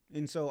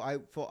 And so I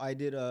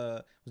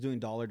was doing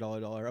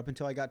dollar up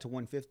until I got to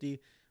 150.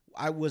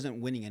 I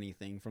wasn't winning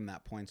anything from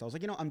that point. So I was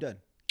like, I'm done.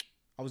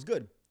 I was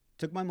good.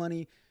 Took my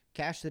money,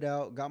 cashed it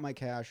out, got my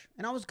cash,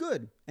 and I was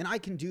good. And I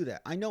can do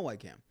that. I know I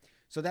can.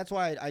 So that's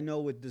why I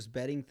know with this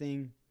betting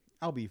thing,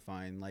 I'll be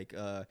fine. Like,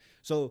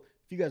 so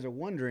if you guys are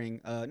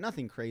wondering,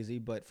 nothing crazy,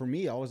 but for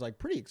me, I was like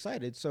pretty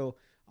excited. So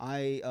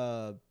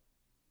off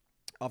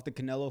the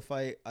Canelo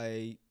fight,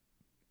 I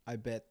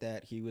bet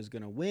that he was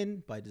going to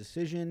win by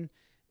decision.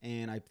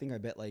 And I think I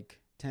bet like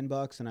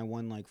 $10 and I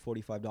won like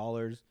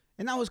 $45.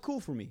 And that was cool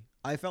for me.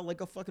 I felt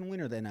like a fucking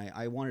winner that night.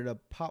 I wanted to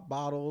pop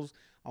bottles.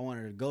 I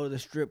wanted to go to the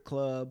strip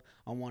club.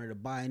 I wanted to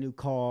buy a new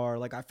car.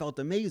 Like I felt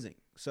amazing.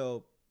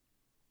 So,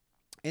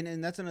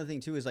 and that's another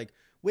thing too, is like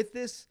with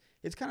this,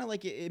 it's kind of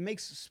like it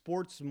makes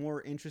sports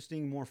more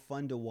interesting, more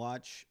fun to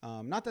watch.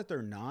 Not that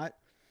they're not,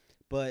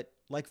 but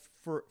like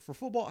for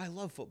football, I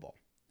love football.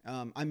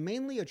 I'm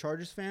mainly a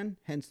Chargers fan,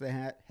 hence the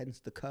hat, hence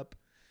the cup.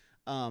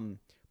 Um,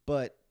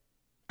 but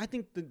I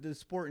think the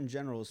sport in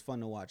general is fun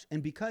to watch,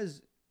 and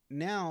because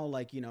now,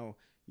 like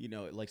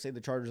like say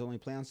the Chargers only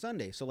play on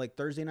Sunday, so like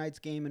Thursday night's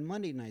game and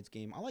Monday night's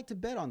game, I like to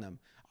bet on them.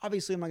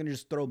 Obviously, I'm not gonna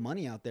just throw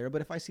money out there,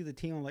 but if I see the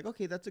team, I'm like,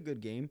 okay, that's a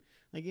good game.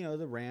 Like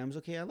the Rams,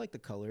 okay, I like the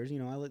colors.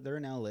 They're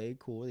in LA,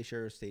 cool. They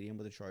share a stadium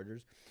with the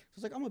Chargers, so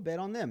it's like I'm gonna bet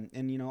on them,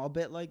 and I'll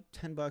bet like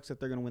 $10 that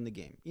they're gonna win the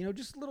game.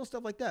 Just little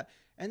stuff like that,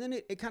 and then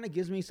it kind of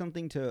gives me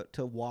something to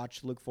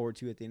watch, look forward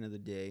to at the end of the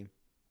day.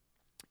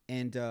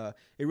 And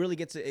it really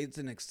it's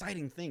an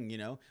exciting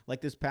thing.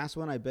 Like this past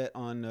one, I bet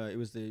on it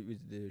was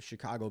the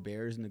Chicago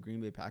Bears and the Green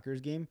Bay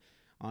Packers game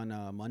on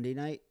Monday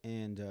night,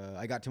 and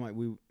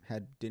we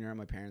had dinner at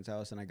my parents'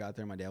 house, and I got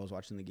there, my dad was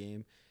watching the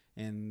game,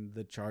 and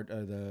the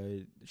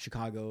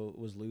Chicago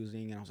was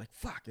losing, and I was like,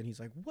 fuck, and he's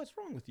like, what's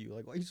wrong with you,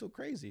 like, why are you so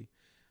crazy?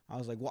 I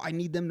was like, well, I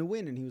need them to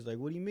win, and he was like,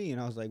 what do you mean?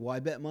 And I was like, well, I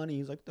bet money.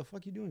 He's like, what the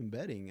fuck you doing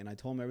betting? And I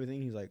told him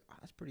everything. He's like, oh,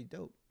 that's pretty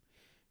dope.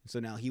 So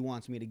now he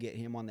wants me to get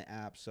him on the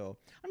app. So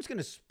I'm just going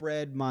to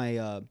spread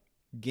my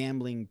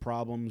gambling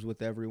problems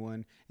with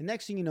everyone. And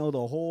next thing you know,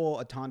 the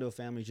whole Atondo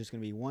family is just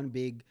going to be one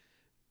big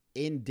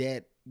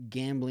in-debt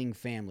gambling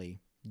family.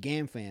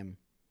 Gam fam.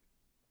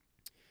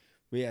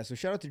 But yeah, so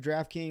shout out to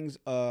DraftKings.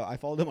 I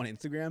followed them on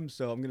Instagram,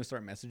 so I'm going to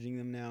start messaging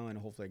them now, and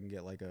hopefully I can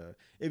get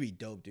it'd be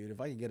dope, dude.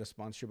 If I could get a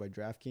sponsorship by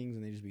DraftKings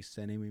and they just be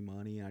sending me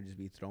money and I just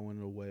be throwing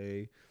it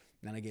away.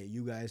 Then I get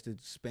you guys to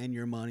spend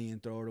your money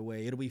and throw it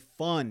away. It'll be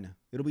fun.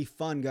 It'll be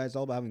fun, guys.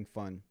 All about having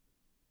fun.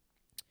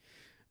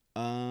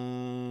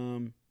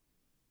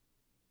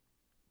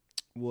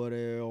 What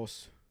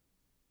else?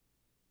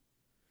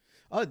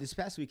 Oh, this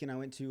past weekend I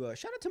went to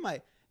shout out to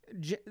my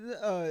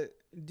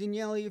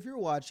Danielle. If you're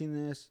watching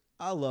this,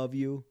 I love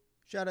you.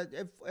 Shout out.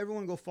 If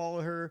everyone go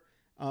follow her.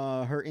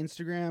 Her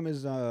Instagram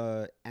is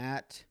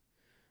at.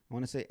 I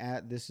want to say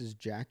at this is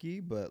Jackie,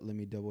 but let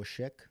me double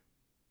check.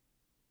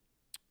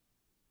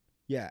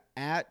 Yeah,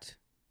 at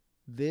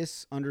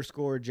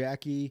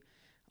this_Jackie.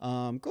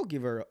 Go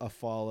give her a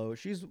follow.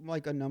 She's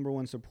like a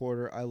 #1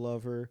 supporter. I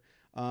love her.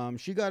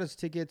 She got us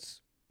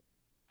tickets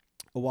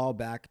a while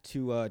back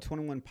to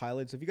 21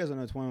 Pilots. If you guys don't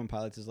know, 21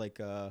 Pilots is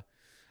like I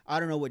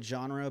don't know what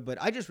genre, but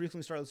I just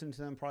recently started listening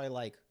to them probably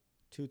like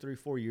 2, 3,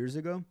 4 years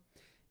ago.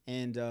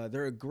 And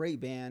they're a great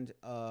band.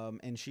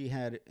 And she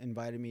had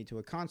invited me to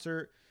a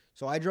concert.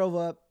 So I drove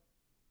up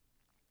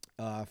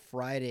last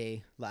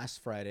Friday.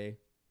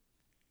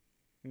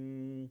 What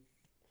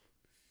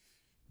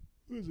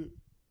is it?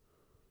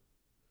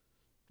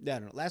 Yeah, I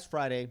don't know. Last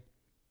Friday,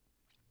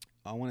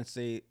 I want to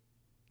say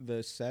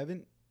the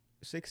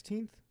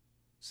 16th?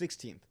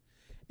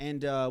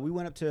 And we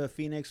went up to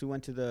Phoenix. We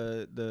went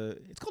to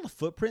it's called the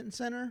Footprint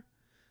Center.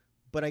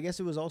 But I guess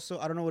it was also,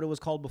 I don't know what it was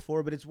called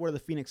before, but it's where the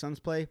Phoenix Suns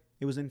play.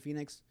 It was in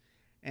Phoenix.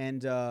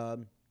 And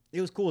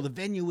it was cool. The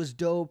venue was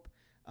dope.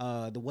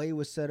 The way it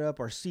was set up,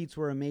 our seats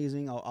were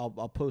amazing.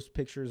 I'll post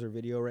pictures or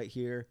video right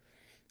here.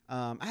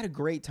 I had a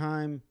great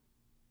time.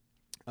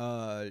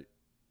 I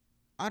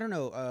don't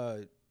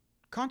know.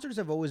 Concerts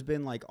have always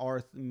been like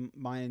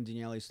mine and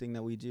Daniele's thing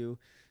that we do.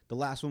 The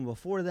last one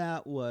before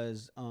that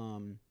was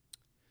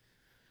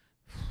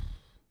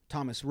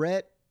Thomas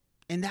Rhett.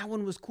 And that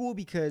one was cool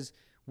because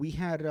we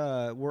had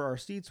where our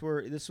seats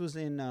were. This was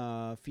in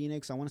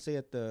Phoenix. I want to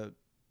say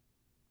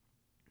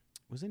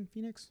was it in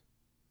Phoenix?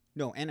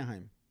 No,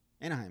 Anaheim.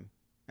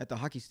 At the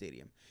hockey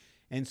stadium.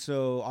 And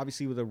so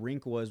obviously where the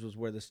rink was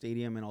where the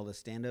stadium and all the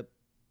stand-up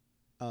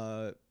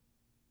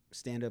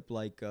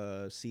like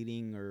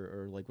seating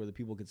or like where the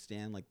people could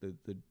stand, like the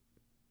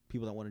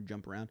people that want to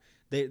jump around.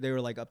 They were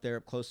like up there,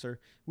 up closer.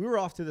 We were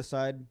off to the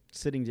side,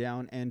 sitting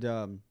down,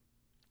 and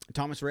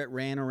Thomas Rhett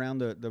ran around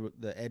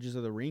the edges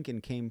of the rink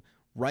and came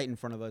right in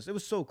front of us. It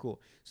was so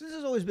cool. So this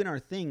has always been our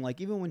thing.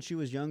 Like even when she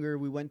was younger,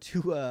 we went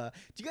to do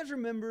you guys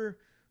remember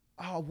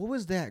what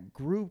was that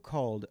group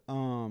called?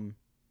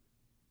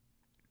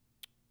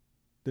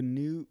 The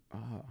New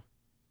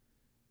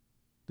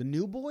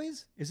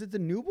Boys? Is it the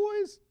New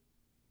Boys?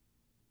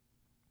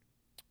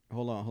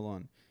 Hold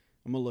on.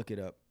 I'm gonna look it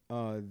up.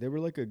 They were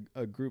like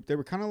a group. They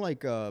were kind of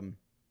like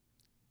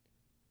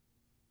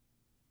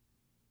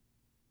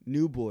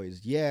New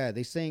Boys. Yeah,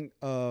 they sang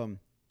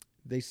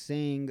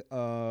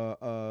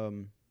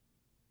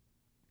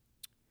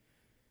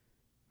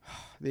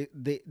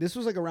this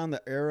was like around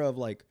the era of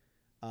like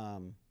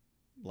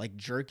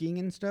jerking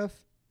and stuff.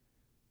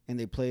 And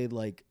they played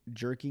like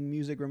jerking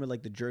music. Remember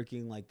like the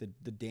jerking, like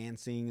the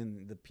dancing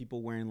and the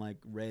people wearing like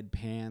red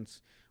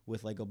pants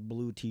with like a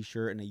blue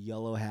t-shirt and a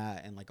yellow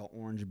hat and like an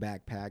orange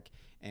backpack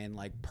and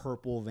like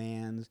purple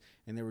Vans.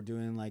 And they were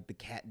doing like the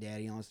Cat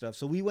Daddy and all that stuff.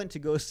 So we went to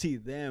go see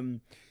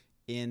them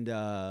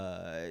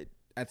at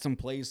some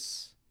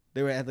place.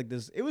 They were at like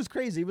this. It was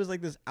crazy. It was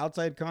like this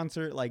outside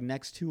concert like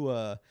next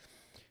to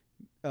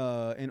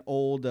an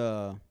old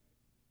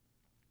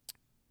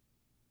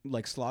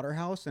like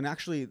slaughterhouse, and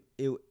actually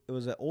it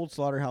was an old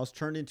slaughterhouse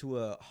turned into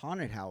a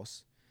haunted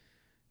house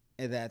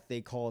that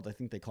I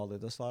think they called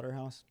it the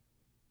slaughterhouse.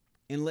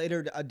 And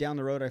later down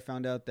the road I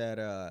found out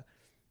that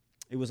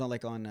It was on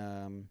like on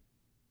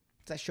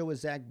what's that show with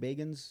Zach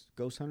Bagans,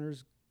 Ghost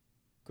Hunters,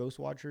 Ghost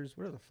Watchers,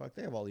 whatever the fuck.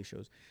 They have all these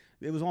shows.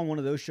 It was on one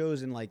of those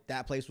shows, and like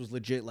that place was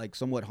legit, like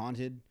somewhat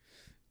haunted.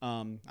 I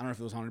don't know if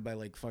it was haunted by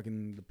like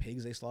fucking the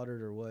pigs they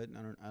slaughtered or what.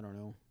 I don't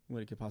know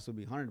what it could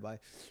possibly be haunted by.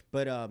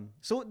 But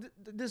so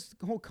this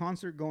whole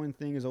concert going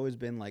thing has always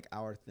been like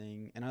our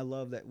thing, and I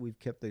love that we've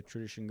kept the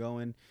tradition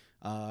going.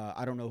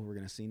 I don't know who we're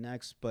gonna see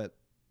next, but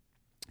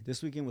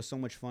this weekend was so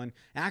much fun.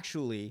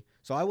 Actually,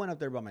 so I went up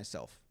there by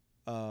myself.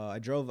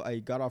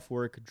 I got off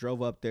work,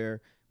 drove up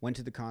there, went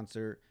to the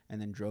concert,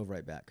 and then drove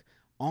right back.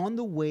 On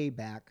the way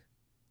back,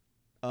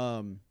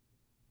 I'm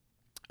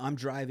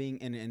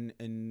driving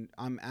and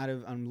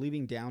I'm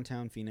leaving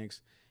downtown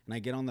Phoenix, and I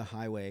get on the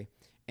highway,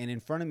 and in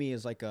front of me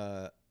is like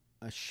a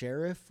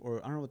sheriff, or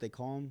I don't know what they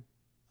call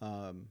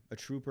them, a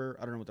trooper.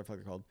 I don't know what the fuck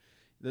they're called.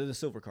 They're the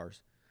silver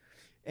cars,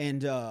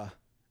 and I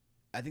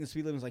think the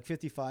speed limit is like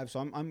 55. So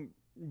I'm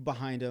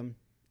behind him.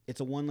 It's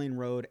a 1-lane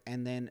road,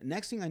 and then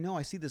next thing I know,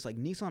 I see this like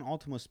Nissan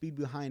Altima speed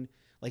behind,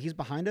 like he's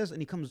behind us,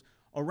 and he comes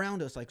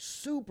around us like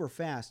super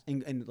fast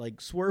and like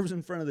swerves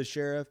in front of the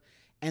sheriff.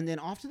 And then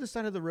off to the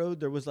side of the road,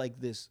 there was like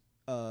this,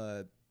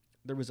 there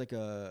was like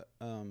a,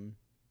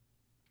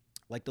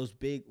 like those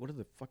big, what are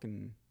the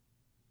fucking,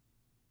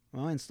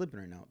 well, I'm slipping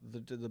right now.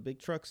 The big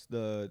trucks,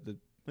 the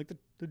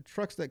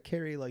trucks that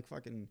carry like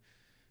fucking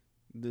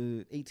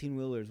the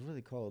 18-wheelers. What are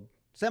they called?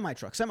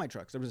 Semi-trucks.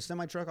 There was a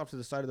semi-truck off to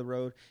the side of the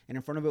road, and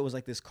in front of it was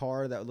like this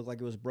car that looked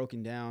like it was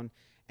broken down.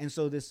 And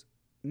so this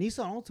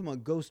Nissan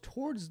Altima goes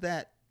towards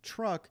that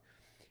truck,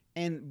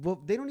 and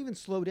they don't even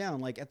slow down.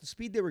 Like at the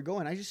speed they were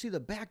going, I just see the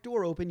back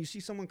door open. You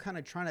see someone kind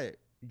of trying to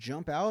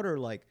jump out or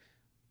like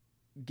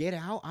get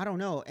out. I don't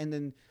know. And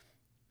then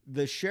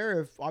the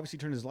sheriff obviously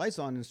turned his lights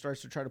on and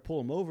starts to try to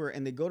pull him over,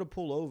 and they go to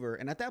pull over.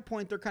 And at that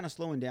point, they're kind of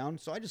slowing down.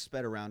 So I just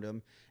sped around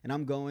him, and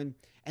I'm going.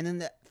 And then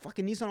that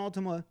fucking Nissan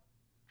Altima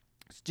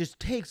just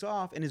takes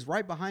off and is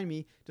right behind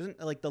me.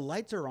 Doesn't like the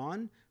lights are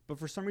on, but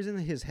for some reason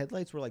his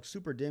headlights were like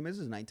super dim. This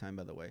is nighttime,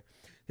 by the way.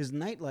 His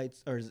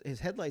his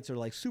headlights are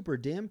like super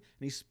dim, and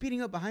he's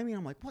speeding up behind me. And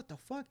I'm like, what the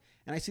fuck?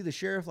 And I see the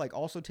sheriff like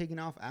also taking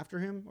off after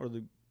him, or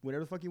the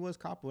whatever the fuck he was,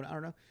 cop, I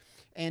don't know.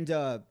 And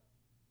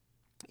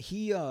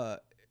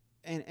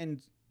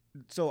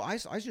so I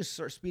just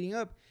start speeding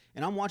up,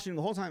 and I'm watching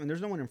the whole time, and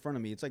there's no one in front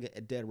of me. It's like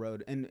a dead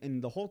road.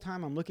 And the whole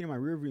time I'm looking at my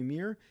rearview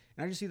mirror,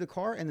 and I just see the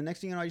car, and the next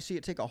thing you know, I just see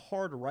it take a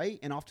hard right,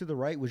 and off to the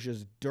right was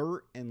just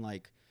dirt, and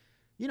like,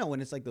 you know, when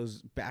it's like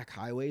those back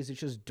highways, it's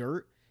just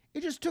dirt.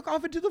 It just took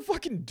off into the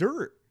fucking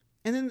dirt.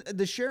 And then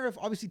the sheriff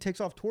obviously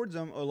takes off towards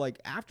them, or like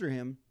after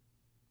him.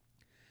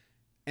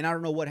 And I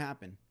don't know what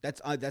happened.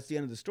 That's the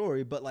end of the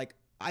story. But like,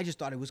 I just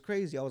thought it was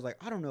crazy. I was like,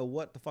 I don't know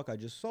what the fuck I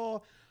just saw.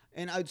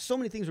 And so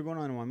many things were going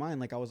on in my mind.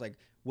 Like I was like,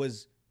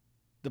 was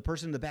the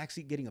person in the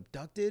backseat getting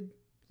abducted?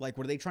 Like,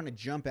 were they trying to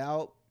jump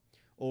out?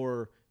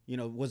 Or, you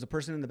know, was the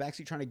person in the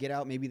backseat trying to get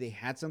out? Maybe they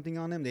had something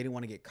on them they didn't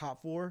want to get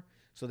caught for,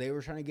 so they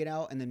were trying to get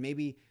out. And then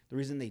maybe the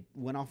reason they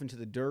went off into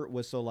the dirt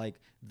was so like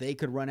they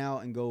could run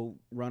out and go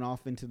run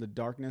off into the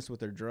darkness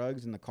with their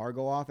drugs, and the car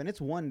go off. And it's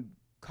one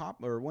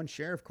cop or one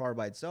sheriff car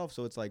by itself.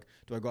 So it's like,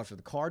 do I go after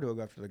the car? Do I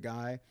go after the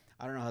guy?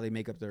 I don't know how they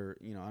make up their,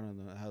 you know, I don't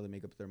know how they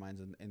make up their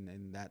minds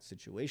in that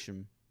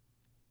situation.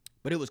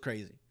 But it was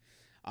crazy.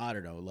 I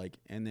don't know. Like,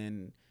 and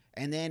then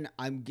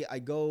I'm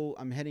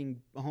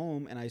heading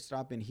home, and I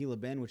stop in Gila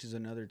Bend, which is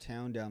another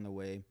town down the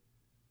way.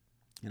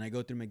 And I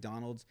go through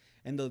McDonald's,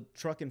 and the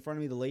truck in front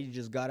of me, the lady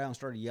just got out and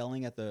started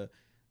yelling at the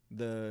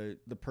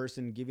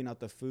person giving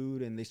out the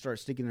food, and they start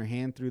sticking their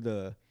hand through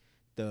the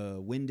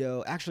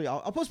window. Actually,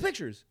 I'll post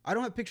pictures. I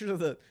don't have pictures of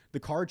the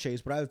car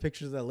chase, but I have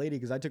pictures of that lady,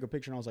 because I took a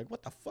picture and I was like,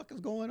 what the fuck is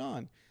going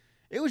on?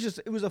 It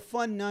was a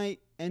fun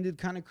night, ended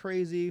kind of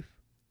crazy,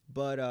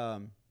 but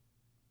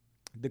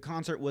the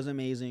concert was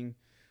amazing.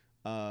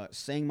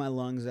 Sang my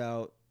lungs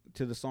out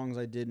to the songs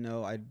I did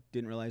know. I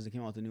didn't realize they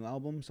came out with a new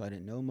album, so I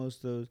didn't know most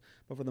of those.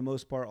 But for the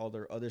most part, all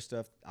their other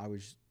stuff, I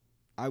was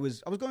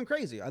going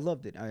crazy. I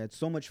loved it. I had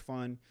so much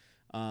fun.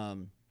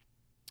 But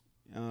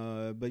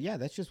yeah,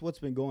 that's just what's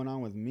been going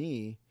on with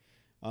me.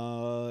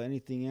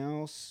 Anything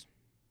else?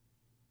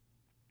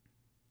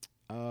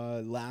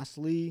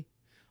 Lastly,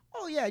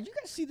 oh yeah, you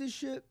guys see this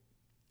shit?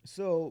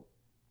 So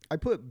I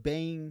put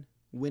Bane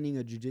winning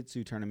a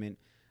jiu-jitsu tournament.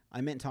 I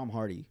meant Tom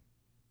Hardy.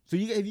 So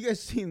have you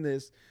guys seen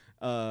this?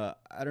 I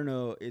don't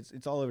know.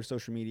 It's all over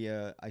social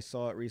media. I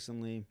saw it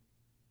recently.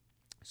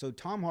 So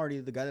Tom Hardy,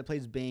 the guy that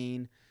plays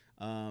Bane,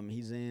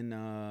 he's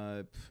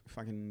in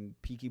fucking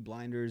Peaky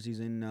Blinders. He's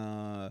in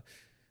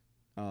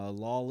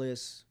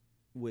Lawless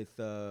with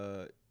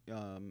Shia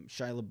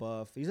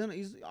LaBeouf. He's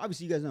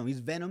obviously, you guys know him. He's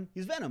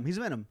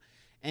Venom.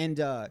 And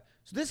so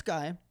this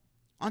guy,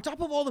 on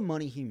top of all the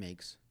money he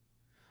makes,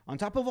 on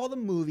top of all the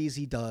movies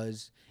he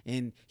does,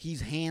 and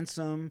he's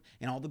handsome,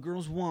 and all the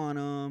girls want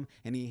him,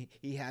 and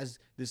he has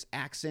this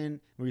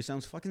accent where he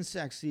sounds fucking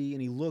sexy,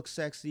 and he looks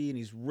sexy, and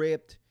he's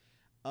ripped.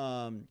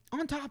 On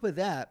top of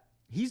that,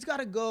 he's got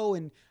to go,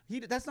 and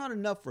that's not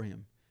enough for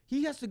him.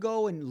 He has to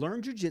go and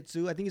learn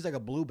jiu-jitsu. I think he's like a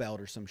blue belt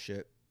or some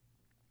shit.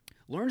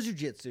 Learns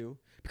jiu-jitsu,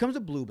 becomes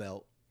a blue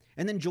belt,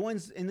 and then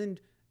joins and then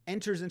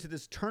enters into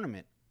this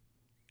tournament.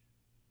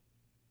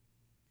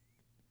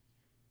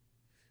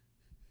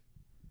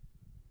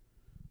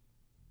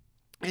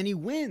 And he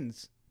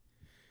wins.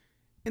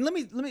 And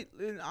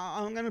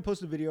I'm going to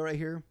post a video right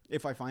here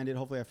if I find it.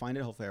 Hopefully I find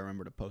it. Hopefully I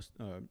remember to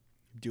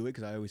do it,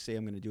 because I always say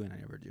I'm going to do it and I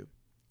never do.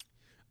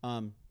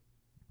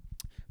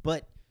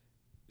 But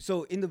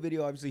so in the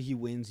video, obviously he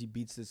wins. He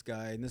beats this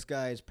guy. And this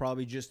guy is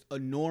probably just a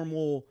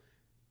normal,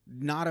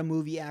 not a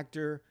movie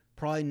actor,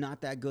 probably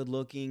not that good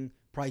looking,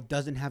 probably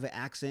doesn't have an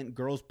accent.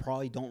 Girls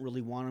probably don't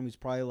really want him. He's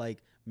probably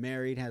like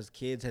married, has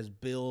kids, has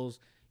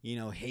bills,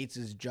 hates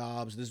his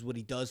jobs. This is what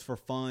he does for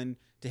fun,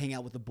 to hang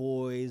out with the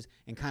boys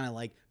and kind of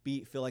like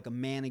feel like a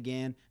man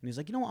again. And he's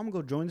like, I'm gonna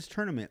go join this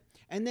tournament.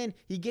 And then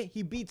he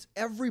beats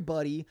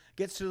everybody,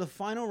 gets to the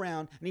final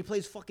round, and he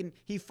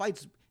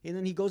fights, and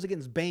then he goes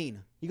against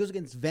Bane. He goes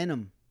against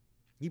Venom.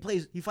 He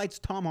fights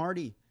Tom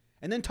Hardy.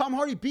 And then Tom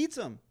Hardy beats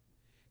him.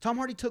 Tom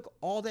Hardy took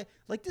all that.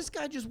 Like, this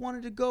guy just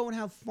wanted to go and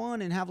have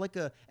fun and have like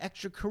a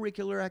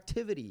extracurricular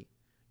activity,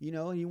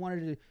 and he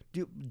wanted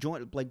to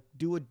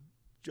do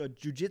a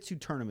jiu-jitsu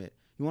tournament.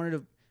 He wanted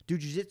to do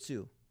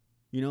jiu-jitsu,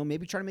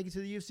 maybe try to make it to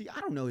the UFC. I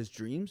don't know his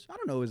dreams. I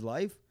don't know his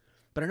life,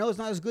 but I know it's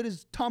not as good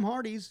as Tom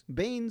Hardy's,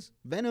 Bane's,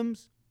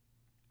 Venom's.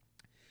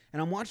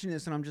 And I'm watching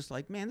this and I'm just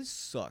like, man, this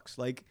sucks.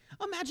 Like,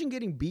 imagine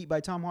getting beat by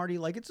Tom Hardy.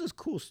 Like, it's this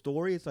cool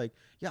story. It's like,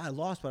 yeah, I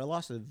lost, but I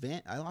lost to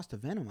Venom. I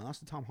lost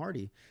to Tom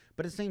Hardy.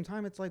 But at the same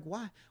time, it's like,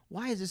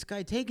 why is this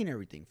guy taking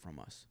everything from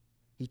us?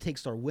 He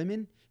takes our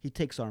women. He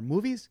takes our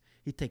movies.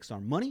 He takes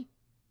our money.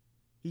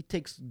 He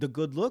takes the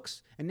good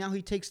looks. And now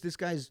he takes this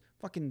guy's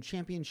fucking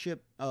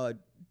championship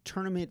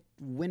tournament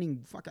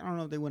winning. I don't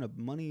know if they win a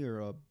money or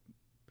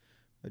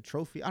a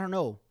trophy. I don't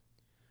know.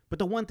 But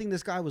the one thing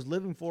this guy was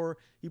living for,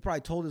 he probably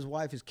told his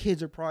wife, his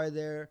kids are probably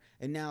there,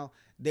 and now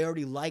they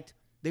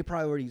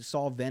probably already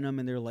saw Venom,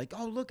 and they're like,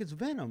 oh, look, it's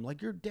Venom.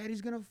 Like, your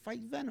daddy's going to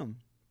fight Venom.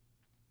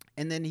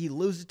 And then he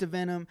loses to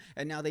Venom,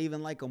 and now they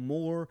even like him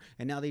more,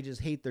 and now they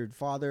just hate their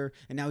father,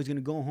 and now he's going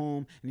to go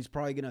home, and he's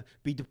probably going to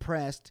be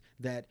depressed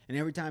and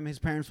every time his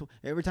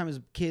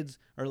kids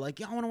are like,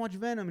 yeah, I want to watch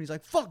Venom, and he's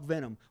like, fuck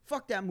Venom.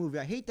 Fuck that movie.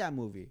 I hate that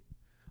movie.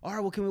 All right,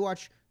 well, can we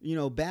watch,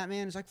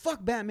 Batman? It's like,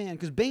 fuck Batman,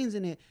 because Bane's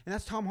in it, and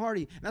that's Tom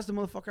Hardy, and that's the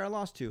motherfucker I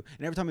lost to.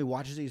 And every time he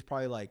watches it, he's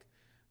probably like,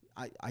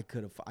 I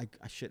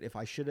should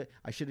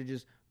have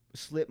just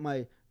slipped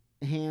my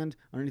hand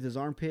underneath his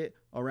armpit,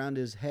 around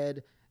his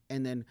head,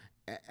 and then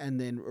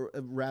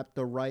wrap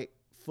the right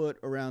foot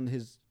around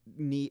his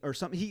knee or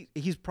something.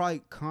 He's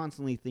probably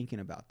constantly thinking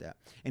about that,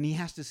 and he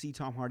has to see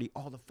Tom Hardy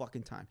all the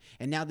fucking time.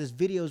 And now this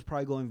video is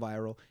probably going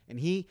viral, and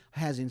he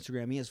has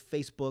Instagram, he has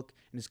Facebook,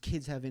 and his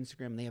kids have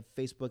Instagram, and they have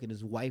Facebook, and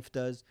his wife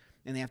does,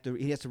 and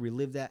he has to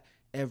relive that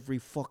every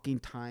fucking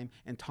time.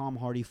 And Tom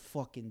Hardy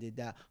fucking did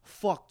that.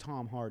 Fuck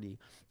Tom Hardy.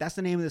 That's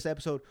the name of this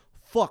episode.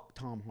 Fuck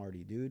Tom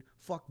Hardy, dude.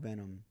 Fuck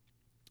Venom.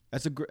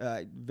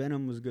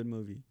 Venom was a good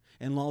movie,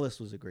 and Lawless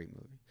was a great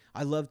movie.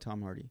 I love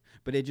Tom Hardy,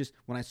 but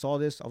when I saw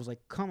this, I was like,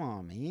 come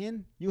on,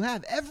 man. You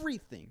have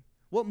everything.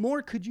 What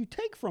more could you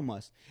take from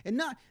us? And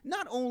not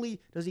only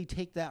does he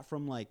take that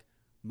from like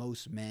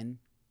most men,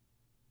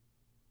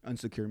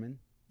 unsecure and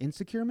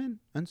insecure men,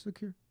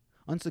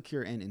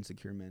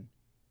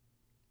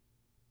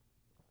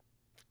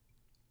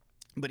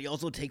 but he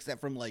also takes that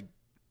from like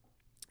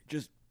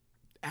just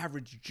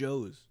average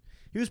Joes.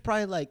 He was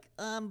probably like,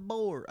 I'm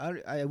bored.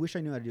 I wish I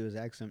knew how to do his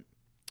accent.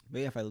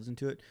 But yeah, if I listen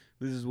to it,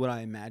 this is what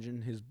I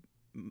imagine his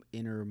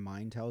inner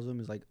mind tells him,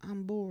 is like,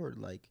 I'm bored.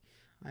 Like,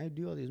 I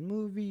do all these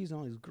movies and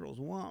all these girls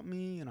want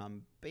me, and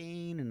I'm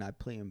Bane, and I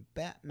play in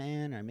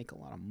Batman, and I make a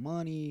lot of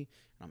money,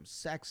 and I'm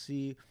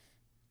sexy.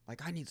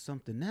 Like, I need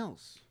something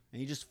else. And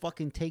he just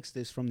fucking takes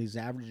this from these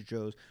average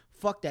Joes.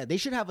 Fuck that. They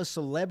should have a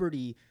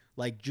celebrity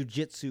like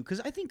jiu-jitsu.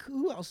 Because I think,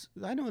 who else?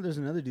 I know there's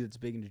another dude that's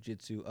big in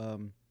jiu-jitsu.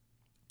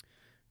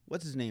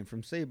 What's his name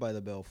from Saved by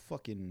the Bell?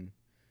 Fucking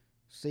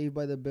Saved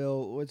by the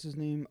Bell. What's his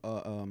name?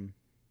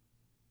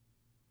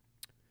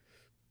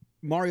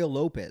 Mario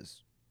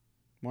Lopez.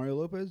 Mario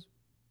Lopez?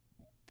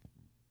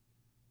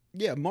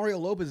 Yeah, Mario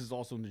Lopez is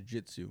also in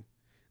jiu-jitsu.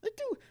 Like,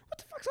 dude, what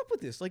the fuck's up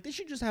with this? Like, they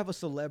should just have a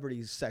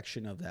celebrities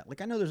section of that. Like,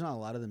 I know there's not a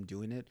lot of them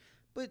doing it,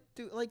 but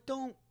dude, like,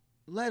 don't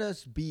let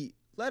us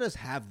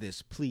have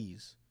this,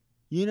 please.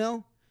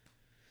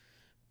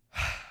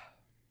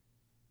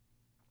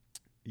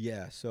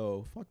 Yeah,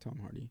 so fuck Tom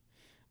Hardy.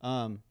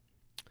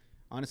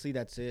 Honestly,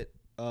 that's it.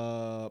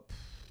 It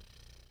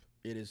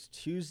is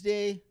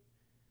Tuesday,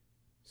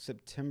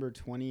 September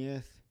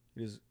 20th.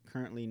 It is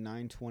currently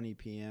 9:20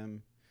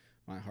 p.m.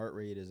 My heart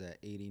rate is at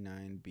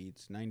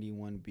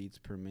 91 beats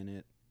per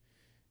minute.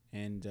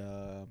 And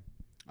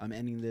I'm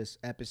ending this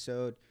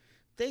episode.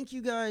 Thank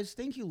you guys.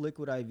 Thank you,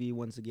 Liquid IV,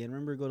 once again.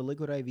 Remember, go to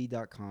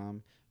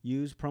liquidiv.com.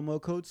 Use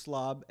promo code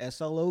SLOB,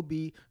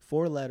 SLOB,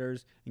 4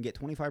 letters, and get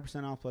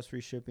 25% off plus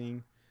free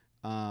shipping.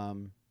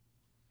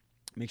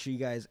 Make sure you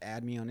guys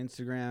add me on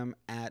Instagram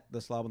at the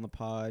Slob on the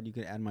Pod. You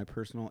can add my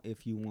personal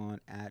if you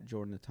want, at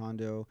Jordan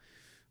Natondo.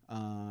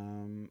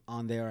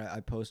 On there, I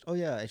post. Oh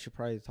yeah, I should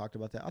probably talk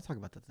about that. I'll talk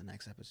about that the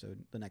next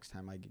episode. The next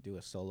time I do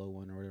a solo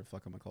one or whatever the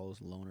fuck I'm gonna call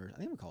those loners. I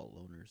think I'm gonna call it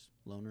loners.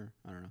 Loner.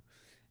 I don't know.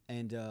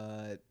 And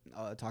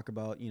I'll talk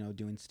about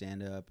doing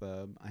stand up.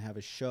 I have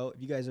a show.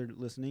 If you guys are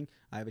listening,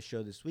 I have a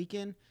show this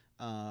weekend.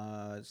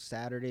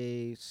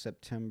 Saturday,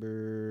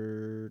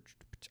 September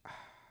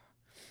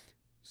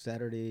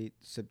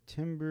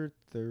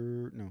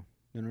 3rd. No.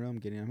 I'm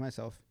getting ahead of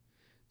myself.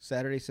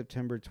 Saturday,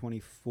 September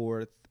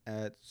 24th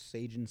at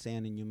Sage and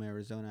Sand in Yuma,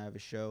 Arizona. I have a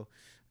show.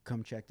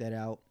 Come check that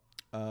out.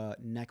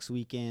 Next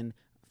weekend,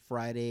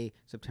 Friday,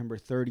 September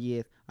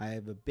 30th, I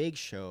have a big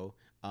show.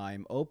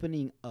 I'm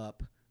opening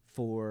up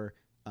for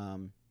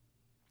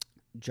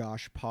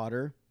Josh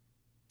Potter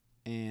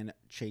and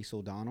Chase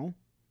O'Donnell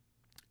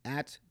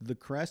at the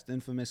Crest,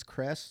 infamous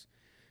Crest,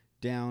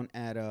 down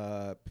at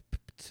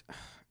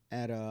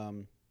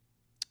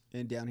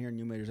and down here in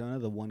Yuma, Arizona,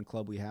 the one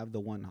club we have, the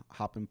one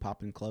hoppin'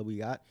 poppin' club we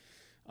got.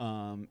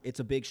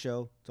 It's a big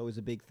show. It's always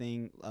a big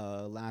thing.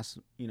 Last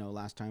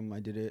time I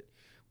did it,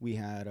 we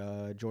had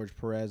George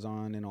Perez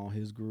on and all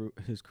his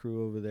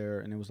crew over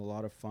there, and it was a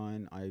lot of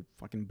fun. I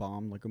fucking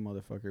bombed like a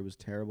motherfucker. It was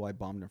terrible. I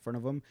bombed in front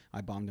of them.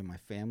 I bombed in my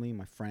family,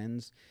 my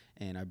friends,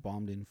 and I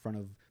bombed in front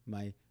of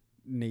my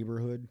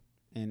neighborhood,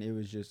 and it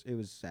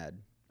was sad.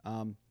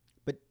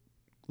 But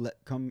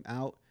come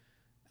out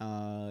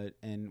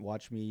and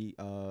watch me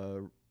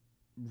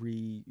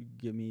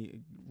give me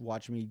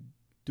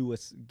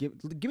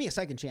a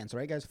second chance, all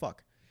right, guys?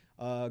 Fuck.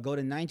 Go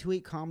to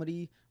 928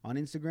 Comedy on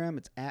Instagram.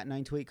 It's at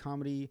 928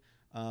 Comedy.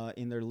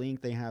 In their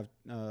link, they have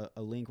a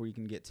link where you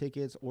can get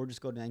tickets, or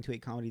just go to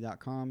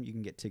 928comedy.com. You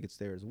can get tickets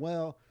there as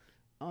well.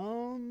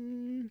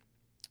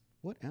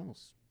 What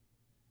else?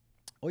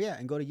 Oh yeah,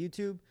 and go to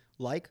YouTube,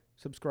 like,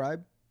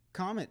 subscribe,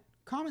 comment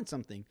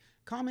something.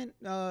 Comment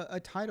a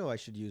title I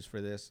should use for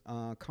this.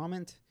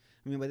 Comment.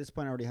 I mean, by this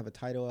point, I already have a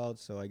title out,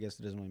 so I guess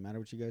it doesn't really matter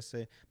what you guys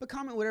say. But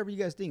comment whatever you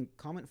guys think.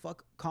 Comment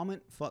fuck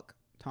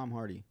Tom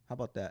Hardy. How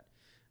about that?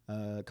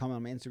 Comment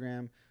on my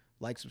Instagram,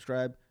 like,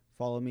 subscribe,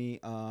 follow me.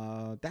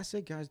 That's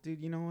it, guys,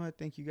 dude. You know what?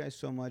 Thank you guys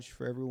so much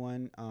for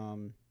everyone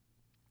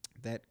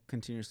that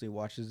continuously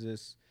watches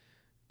this.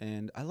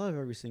 And I love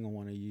every single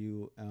one of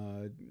you.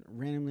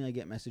 Randomly, I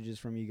get messages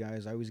from you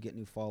guys. I always get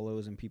new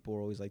follows, and people are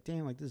always like,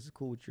 damn, like, this is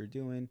cool what you're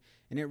doing.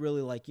 And it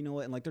really, like, you know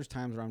what? And, like, there's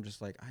times where I'm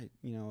just like,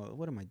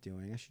 what am I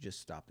doing? I should just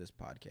stop this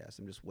podcast.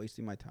 I'm just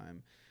wasting my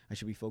time. I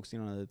should be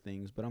focusing on other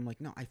things. But I'm like,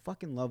 no, I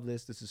fucking love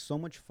this. This is so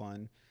much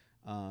fun.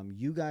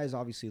 You guys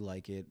obviously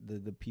like it.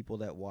 The people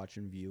that watch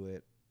and view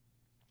it,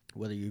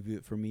 whether you view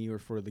it for me or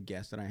for the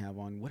guests that I have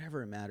on,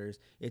 whatever it matters,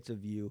 it's a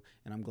view.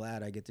 And I'm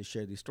glad I get to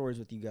share these stories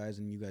with you guys,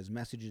 and you guys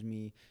messages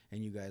me,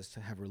 and you guys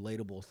have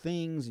relatable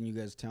things, and you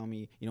guys tell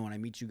me, when I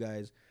meet you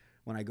guys,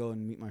 when I go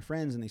and meet my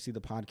friends and they see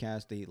the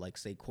podcast, they like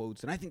say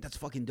quotes, and I think that's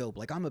fucking dope.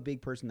 Like, I'm a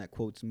big person that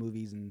quotes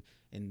movies and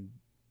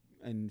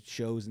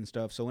shows and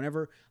stuff. So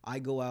whenever I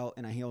go out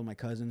and I hang out with my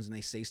cousins and they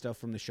say stuff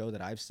from the show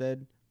that I've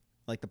said,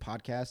 like the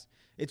podcast,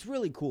 it's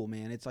really cool,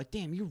 man. It's like,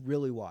 damn, you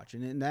really watch.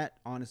 And that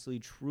honestly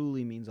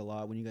truly means a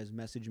lot when you guys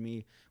message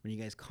me, when you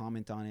guys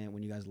comment on it,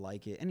 when you guys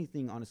like it.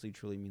 Anything honestly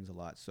truly means a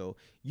lot. So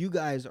you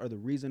guys are the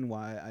reason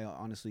why I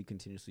honestly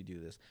continuously do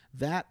this.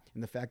 That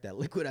and the fact that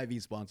Liquid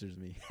IV sponsors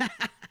me.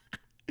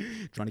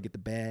 Trying to get the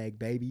bag,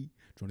 baby.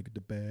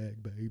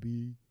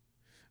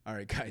 All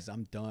right, guys,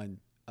 I'm done.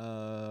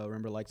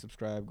 Remember, like,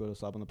 subscribe, go to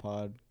Slob on the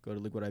Pod, go to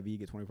Liquid IV,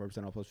 get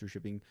 24% off plus free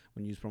shipping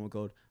when you use promo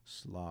code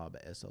SLOB,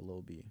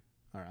 SLOB.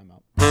 All right, I'm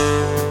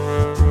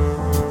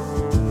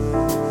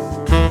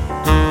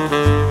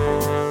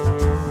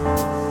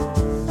out.